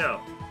Kaito.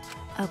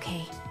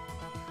 Okay.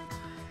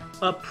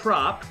 A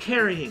prop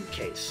carrying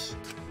case.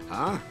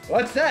 Huh?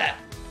 What's that?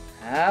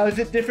 How is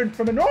it different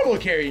from a normal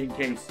carrying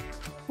case?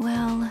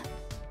 Well,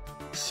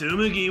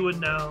 Tsumugi would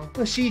know.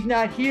 Well, she's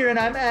not here, and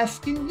I'm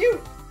asking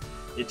you.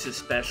 It's a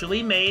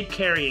specially made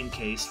carrying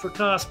case for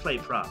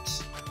cosplay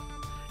props.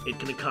 It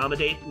can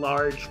accommodate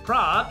large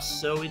props,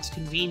 so it's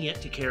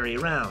convenient to carry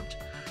around.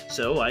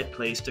 So I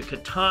placed a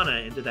katana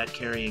into that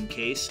carrying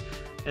case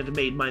and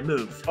made my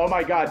move. Oh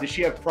my god, does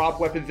she have prop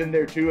weapons in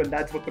there too, and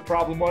that's what the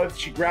problem was?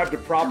 She grabbed a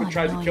prop and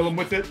tried to kill him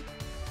with it?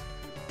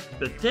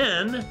 But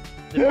then,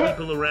 the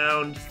people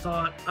around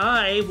thought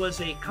I was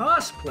a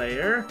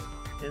cosplayer,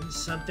 and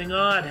something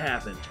odd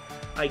happened.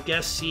 I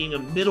guess seeing a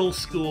middle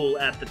school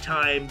at the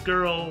time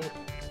girl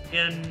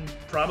in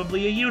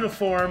probably a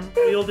uniform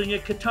wielding a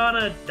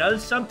katana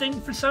does something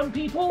for some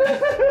people.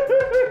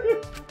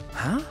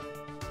 Huh?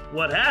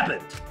 What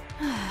happened?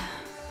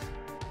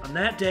 On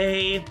that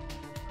day,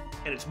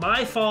 and it's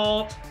my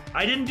fault,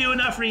 I didn't do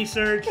enough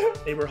research,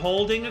 they were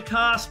holding a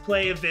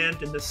cosplay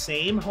event in the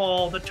same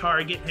hall the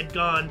target had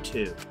gone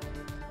to.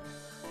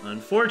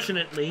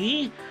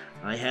 Unfortunately,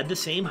 I had the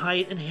same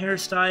height and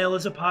hairstyle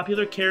as a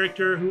popular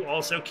character who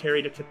also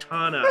carried a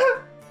katana.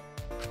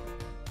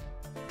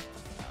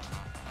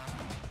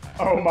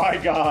 Oh my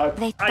god.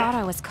 they thought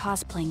I was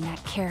cosplaying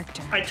that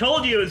character. I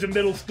told you it was a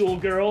middle school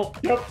girl.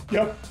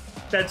 Yep.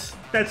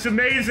 That's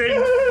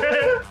amazing.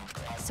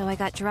 So I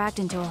got dragged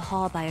into a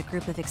hall by a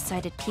group of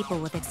excited people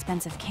with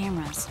expensive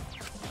cameras.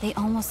 They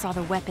almost saw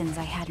the weapons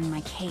I had in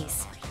my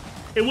case.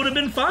 It would have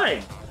been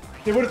fine.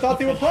 They would have thought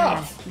they were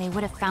props. They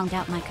would have found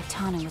out my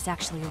katana was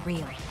actually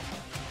real.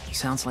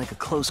 Sounds like a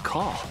close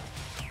call.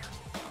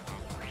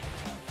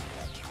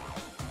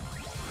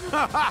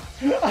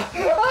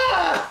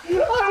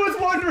 I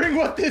was wondering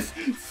what this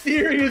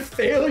serious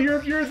failure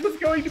of yours was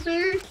going to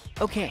be.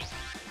 Okay,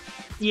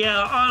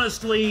 Yeah,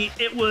 honestly,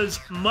 it was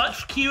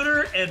much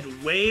cuter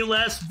and way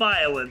less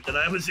violent than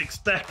I was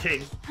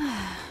expecting.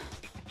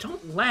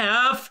 Don't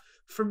laugh.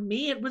 For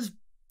me, it was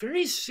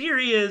very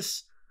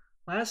serious.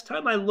 Last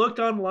time I looked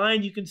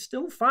online, you can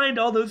still find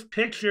all those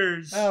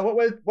pictures.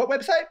 What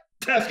website?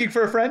 Asking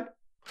for a friend?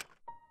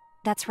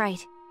 That's right.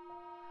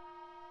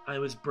 I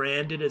was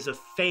branded as a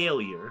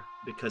failure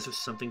because of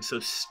something so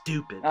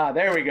stupid. Ah,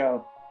 there we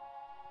go.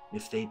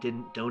 If they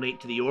didn't donate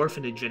to the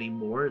orphanage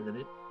anymore, then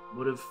it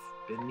would have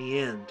been the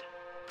end.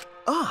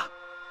 Ah,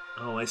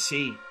 Oh, I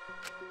see.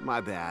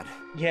 My bad.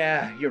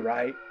 Yeah, you're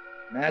right.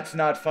 That's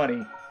not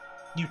funny.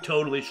 You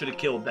totally should have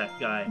killed that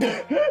guy.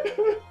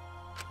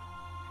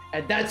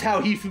 And that's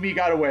how Hifumi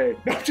got away.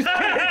 No, just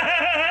kidding.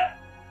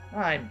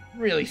 I'm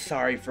really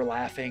sorry for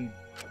laughing.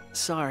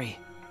 sorry.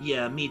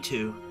 Yeah, me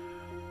too.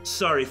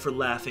 Sorry for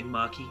laughing,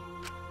 Maki.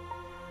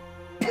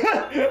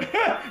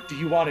 Do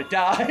you want to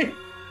die?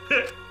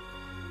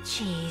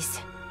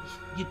 Jeez.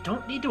 You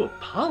don't need to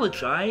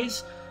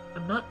apologize.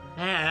 I'm not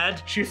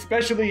mad. She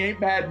especially ain't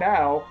mad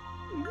now.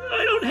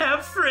 I don't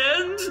have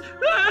friends.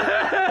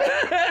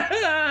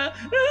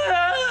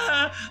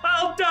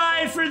 I'll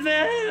die for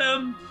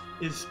them.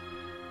 Is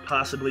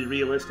possibly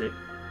realistic.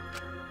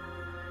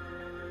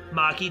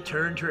 Maki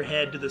turned her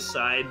head to the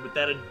side with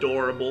that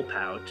adorable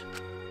pout.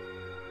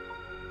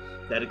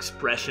 That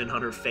expression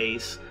on her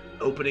face,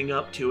 opening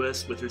up to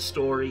us with her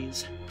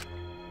stories.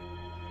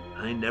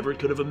 I never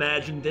could have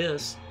imagined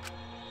this.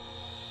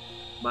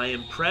 My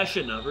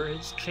impression of her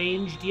has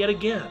changed yet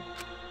again.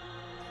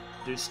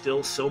 There's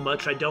still so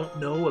much I don't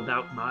know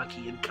about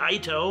Maki and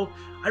Kaito.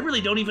 I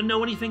really don't even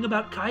know anything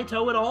about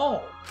Kaito at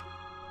all.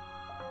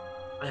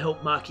 I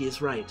hope Maki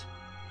is right.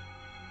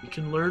 We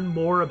can learn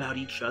more about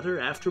each other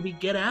after we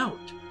get out.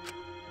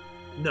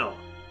 No,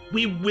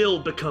 we will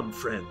become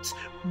friends.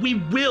 We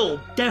will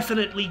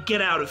definitely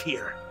get out of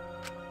here.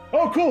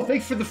 Oh, cool.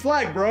 Thanks for the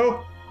flag,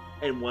 bro.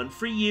 And one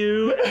for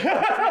you, and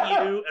one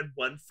for you, and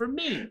one for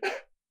me.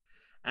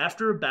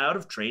 After a bout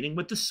of training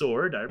with the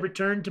sword, I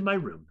returned to my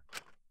room.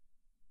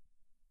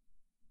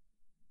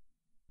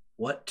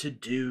 What to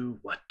do,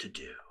 what to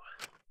do.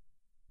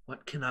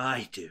 What can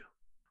I do?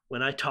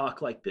 When I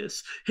talk like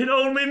this, it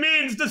only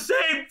means the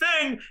same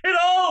thing it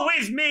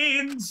always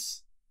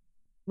means.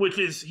 Which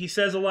is, he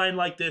says a line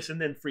like this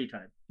and then free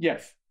time.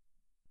 Yes.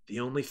 The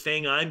only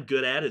thing I'm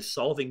good at is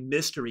solving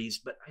mysteries,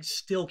 but I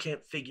still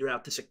can't figure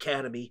out this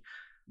academy.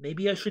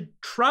 Maybe I should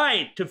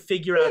try to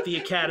figure out the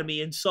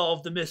academy and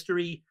solve the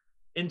mystery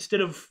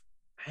instead of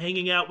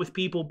hanging out with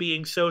people,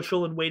 being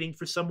social, and waiting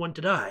for someone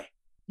to die.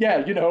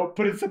 Yeah,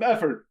 put in some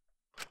effort.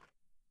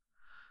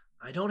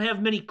 I don't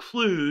have many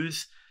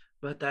clues,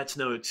 but that's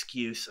no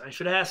excuse. I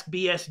should ask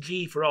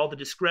BSG for all the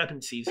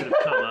discrepancies that have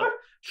come up.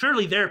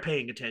 Surely they're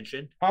paying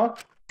attention. Huh?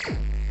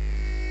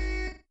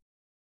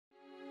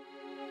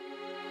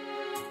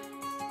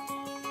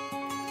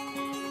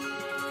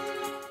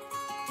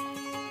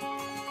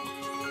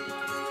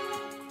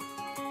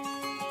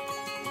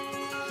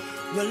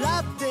 笑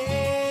って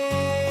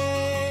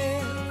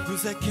ふ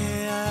ざけ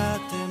合っ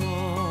ても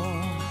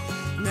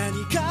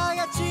何か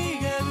が違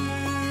う、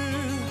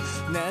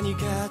何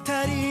か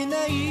足り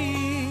ない、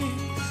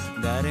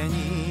誰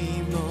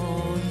に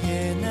も言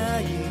え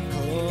ない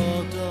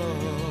こ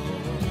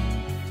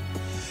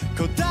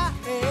と、答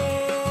え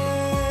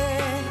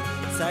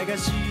探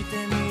して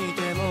みて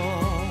も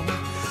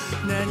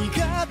何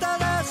が正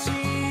しい、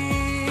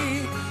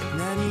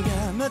何が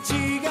間違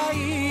い、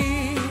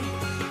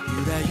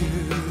ゆらゆ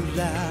ら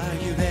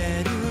揺れ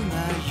る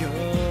迷い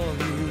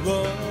を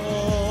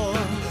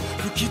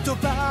吹き飛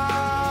ば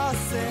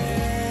せ、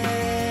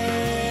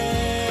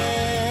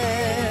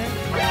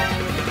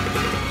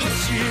欲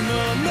しいも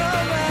のは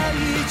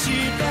一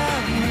番、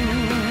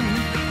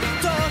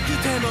遠く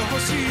ても欲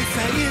しいさ、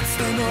いつ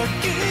でも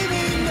君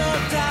の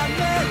ため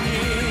に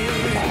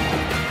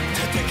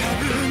戦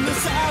うの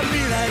さ、未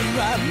来は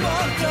も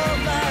う止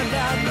まら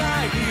な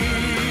い、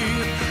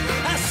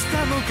明日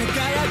も輝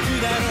く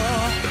だろう。